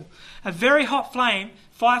invisible. A very hot flame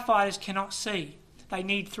firefighters cannot see. They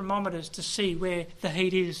need thermometers to see where the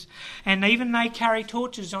heat is. And even they carry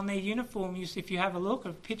torches on their uniform. If you have a look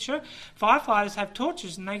at a picture, firefighters have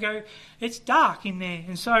torches and they go, it's dark in there.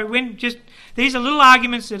 And so these are little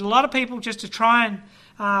arguments that a lot of people, just to try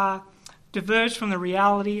and diverge from the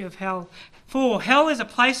reality of hell. 4, hell is a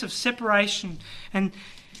place of separation. And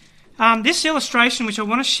this illustration, which I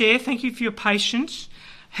want to share, thank you for your patience,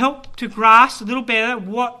 help to grasp a little better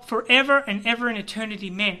what forever and ever in eternity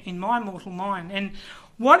meant in my mortal mind. And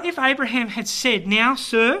what if Abraham had said, now,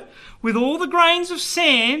 sir, with all the grains of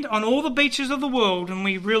sand on all the beaches of the world, and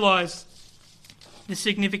we realise the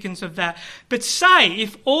significance of that, but say,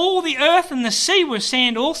 if all the earth and the sea were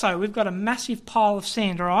sand also, we've got a massive pile of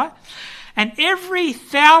sand, all right? And every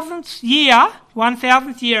 1,000th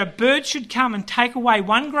year, a bird should come and take away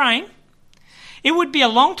 1 grain, it would be a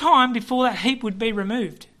long time before that heap would be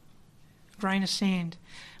removed. A grain of sand,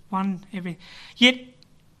 1 every. Yet,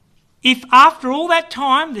 if after all that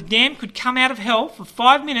time the dam could come out of hell for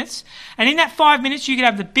 5 minutes, and in that 5 minutes you could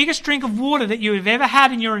have the biggest drink of water that you have ever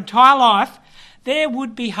had in your entire life, there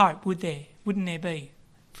would be hope, wouldn't there be,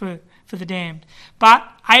 for the damned?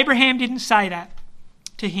 But Abraham didn't say that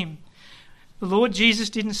to him. The Lord Jesus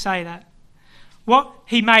didn't say that. What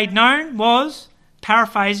he made known was,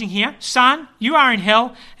 paraphrasing here, son, you are in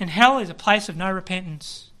hell, and hell is a place of no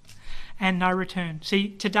repentance and no return. See,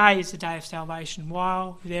 today is the day of salvation.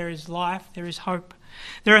 While there is life, there is hope.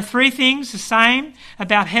 There are 3 things the same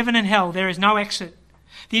about heaven and hell. There is no exit.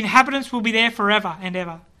 The inhabitants will be there forever and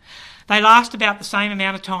ever. They last about the same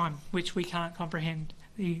amount of time, which we can't comprehend,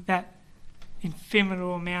 that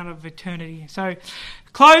ephemeral amount of eternity. So,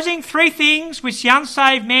 closing, 3 things which the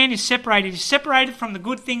unsaved man is separated. He's separated from the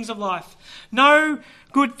good things of life. No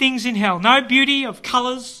good things in hell. No beauty of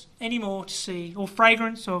colours anymore to see, or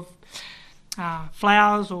fragrance of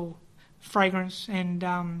flowers or fragrance, and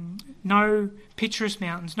no picturesque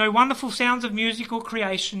mountains. No wonderful sounds of music or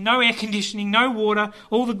creation. No air conditioning. No water.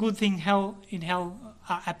 All the good things in hell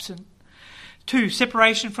are absent. 2,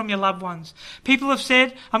 separation from your loved ones. People have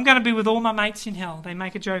said, I'm going to be with all my mates in hell. They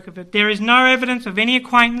make a joke of it. There is no evidence of any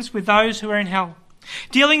acquaintance with those who are in hell.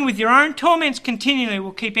 Dealing with your own torments continually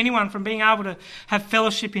will keep anyone from being able to have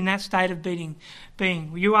fellowship in that state of being.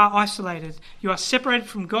 You are isolated. You are separated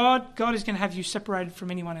from God. God is going to have you separated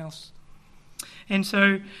from anyone else. And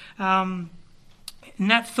so in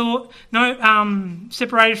that thought,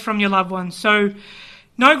 separated from your loved ones. So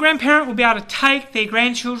no grandparent will be able to take their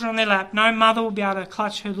grandchildren on their lap. No mother will be able to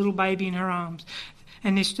clutch her little baby in her arms.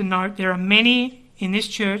 And just to note, there are many in this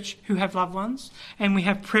church who have loved ones, and we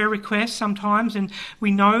have prayer requests sometimes, and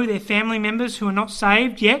we know they're family members who are not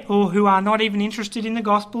saved yet or who are not even interested in the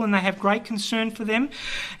gospel, and they have great concern for them,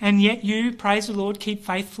 and yet you, praise the Lord, keep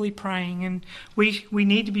faithfully praying, and we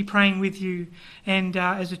need to be praying with you and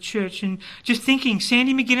as a church. And just thinking,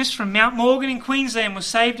 Sandy McGuinness from Mount Morgan in Queensland was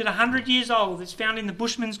saved at 100 years old. It's found in the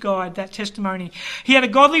Bushman's Guide, that testimony. He had a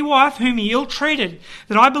godly wife whom he ill-treated,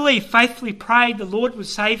 that I believe faithfully prayed the Lord would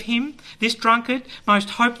save him, this drunkard, most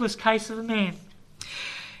hopeless case of a man.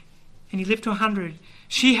 And he lived to 100.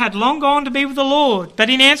 She had long gone to be with the Lord, but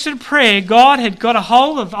in answer to prayer, God had got a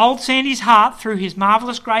hold of old Sandy's heart through his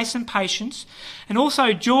marvellous grace and patience. And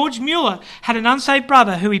also George Mueller had an unsaved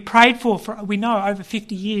brother who he prayed for, we know, over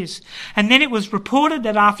 50 years. And then it was reported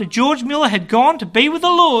that after George Mueller had gone to be with the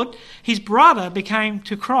Lord, his brother became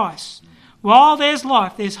to Christ. While there's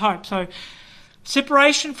life, there's hope. So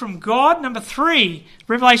separation from God. Number 3,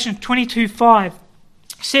 Revelation 22:5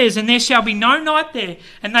 says, and there shall be no night there,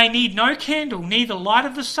 and they need no candle, neither light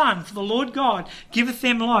of the sun, for the Lord God giveth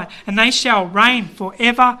them light, and they shall reign for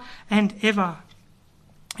ever and ever.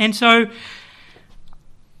 And so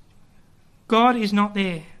God is not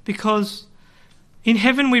there, because in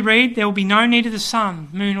heaven we read there will be no need of the sun,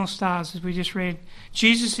 moon or stars, as we just read.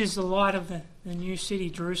 Jesus is the light of the new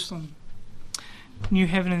city, Jerusalem. New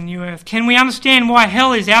heaven and new earth. Can we understand why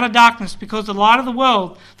hell is out of darkness? Because the light of the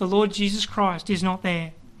world, the Lord Jesus Christ, is not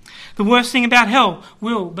there. The worst thing about hell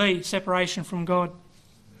will be separation from God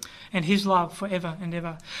and his love forever and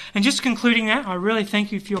ever. And just concluding that, I really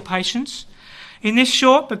thank you for your patience. In this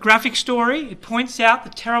short but graphic story, it points out the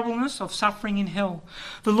terribleness of suffering in hell.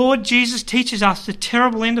 The Lord Jesus teaches us the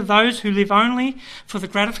terrible end of those who live only for the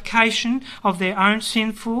gratification of their own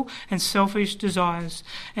sinful and selfish desires.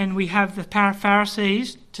 And we have the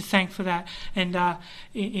Pharisees to thank for that, and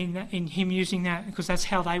in him using that, because that's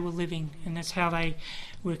how they were living and that's how they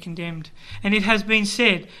were condemned. And it has been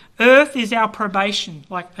said, earth is our probation,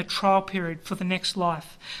 like a trial period for the next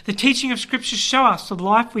life. The teaching of Scripture show us the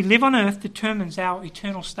life we live on earth determines our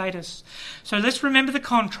eternal status. So let's remember the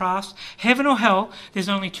contrast. Heaven or hell, there's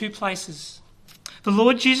only 2 places. The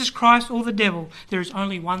Lord Jesus Christ or the devil, there is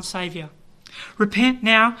only one Saviour. Repent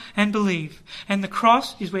now and believe. And the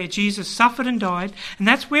cross is where Jesus suffered and died, and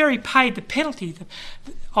that's where he paid the penalty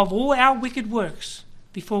of all our wicked works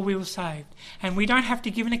before we were saved. And we don't have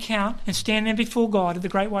to give an account and stand there before God at the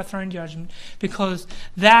great white throne judgment, because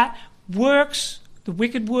that works, the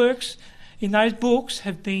wicked works in those books,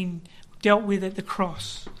 have been dealt with at the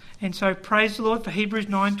cross. And so praise the Lord for Hebrews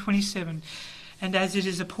 9:27. And as it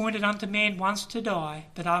is appointed unto man once to die,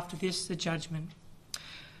 but after this the judgment.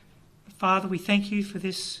 Father, we thank you for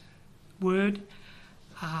this word,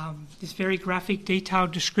 this very graphic,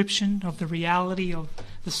 detailed description of the reality of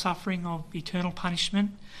the suffering of eternal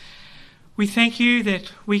punishment. We thank you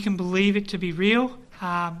that we can believe it to be real.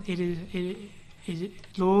 Lord,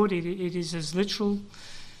 it is as literal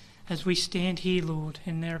as we stand here, Lord,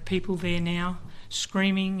 and there are people there now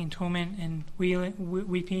screaming in torment and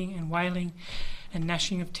weeping and wailing and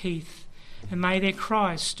gnashing of teeth. And may their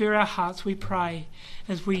cries stir our hearts, we pray,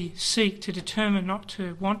 as we seek to determine not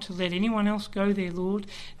to want to let anyone else go there, Lord.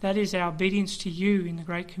 That is our obedience to you in the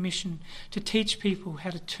Great Commission, to teach people how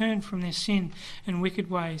to turn from their sin and wicked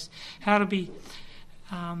ways, how to be,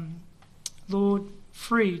 Lord,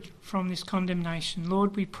 freed from this condemnation.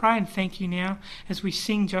 Lord, we pray and thank you now as we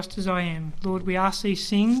sing Just As I Am. Lord, we ask these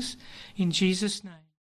things in Jesus' name.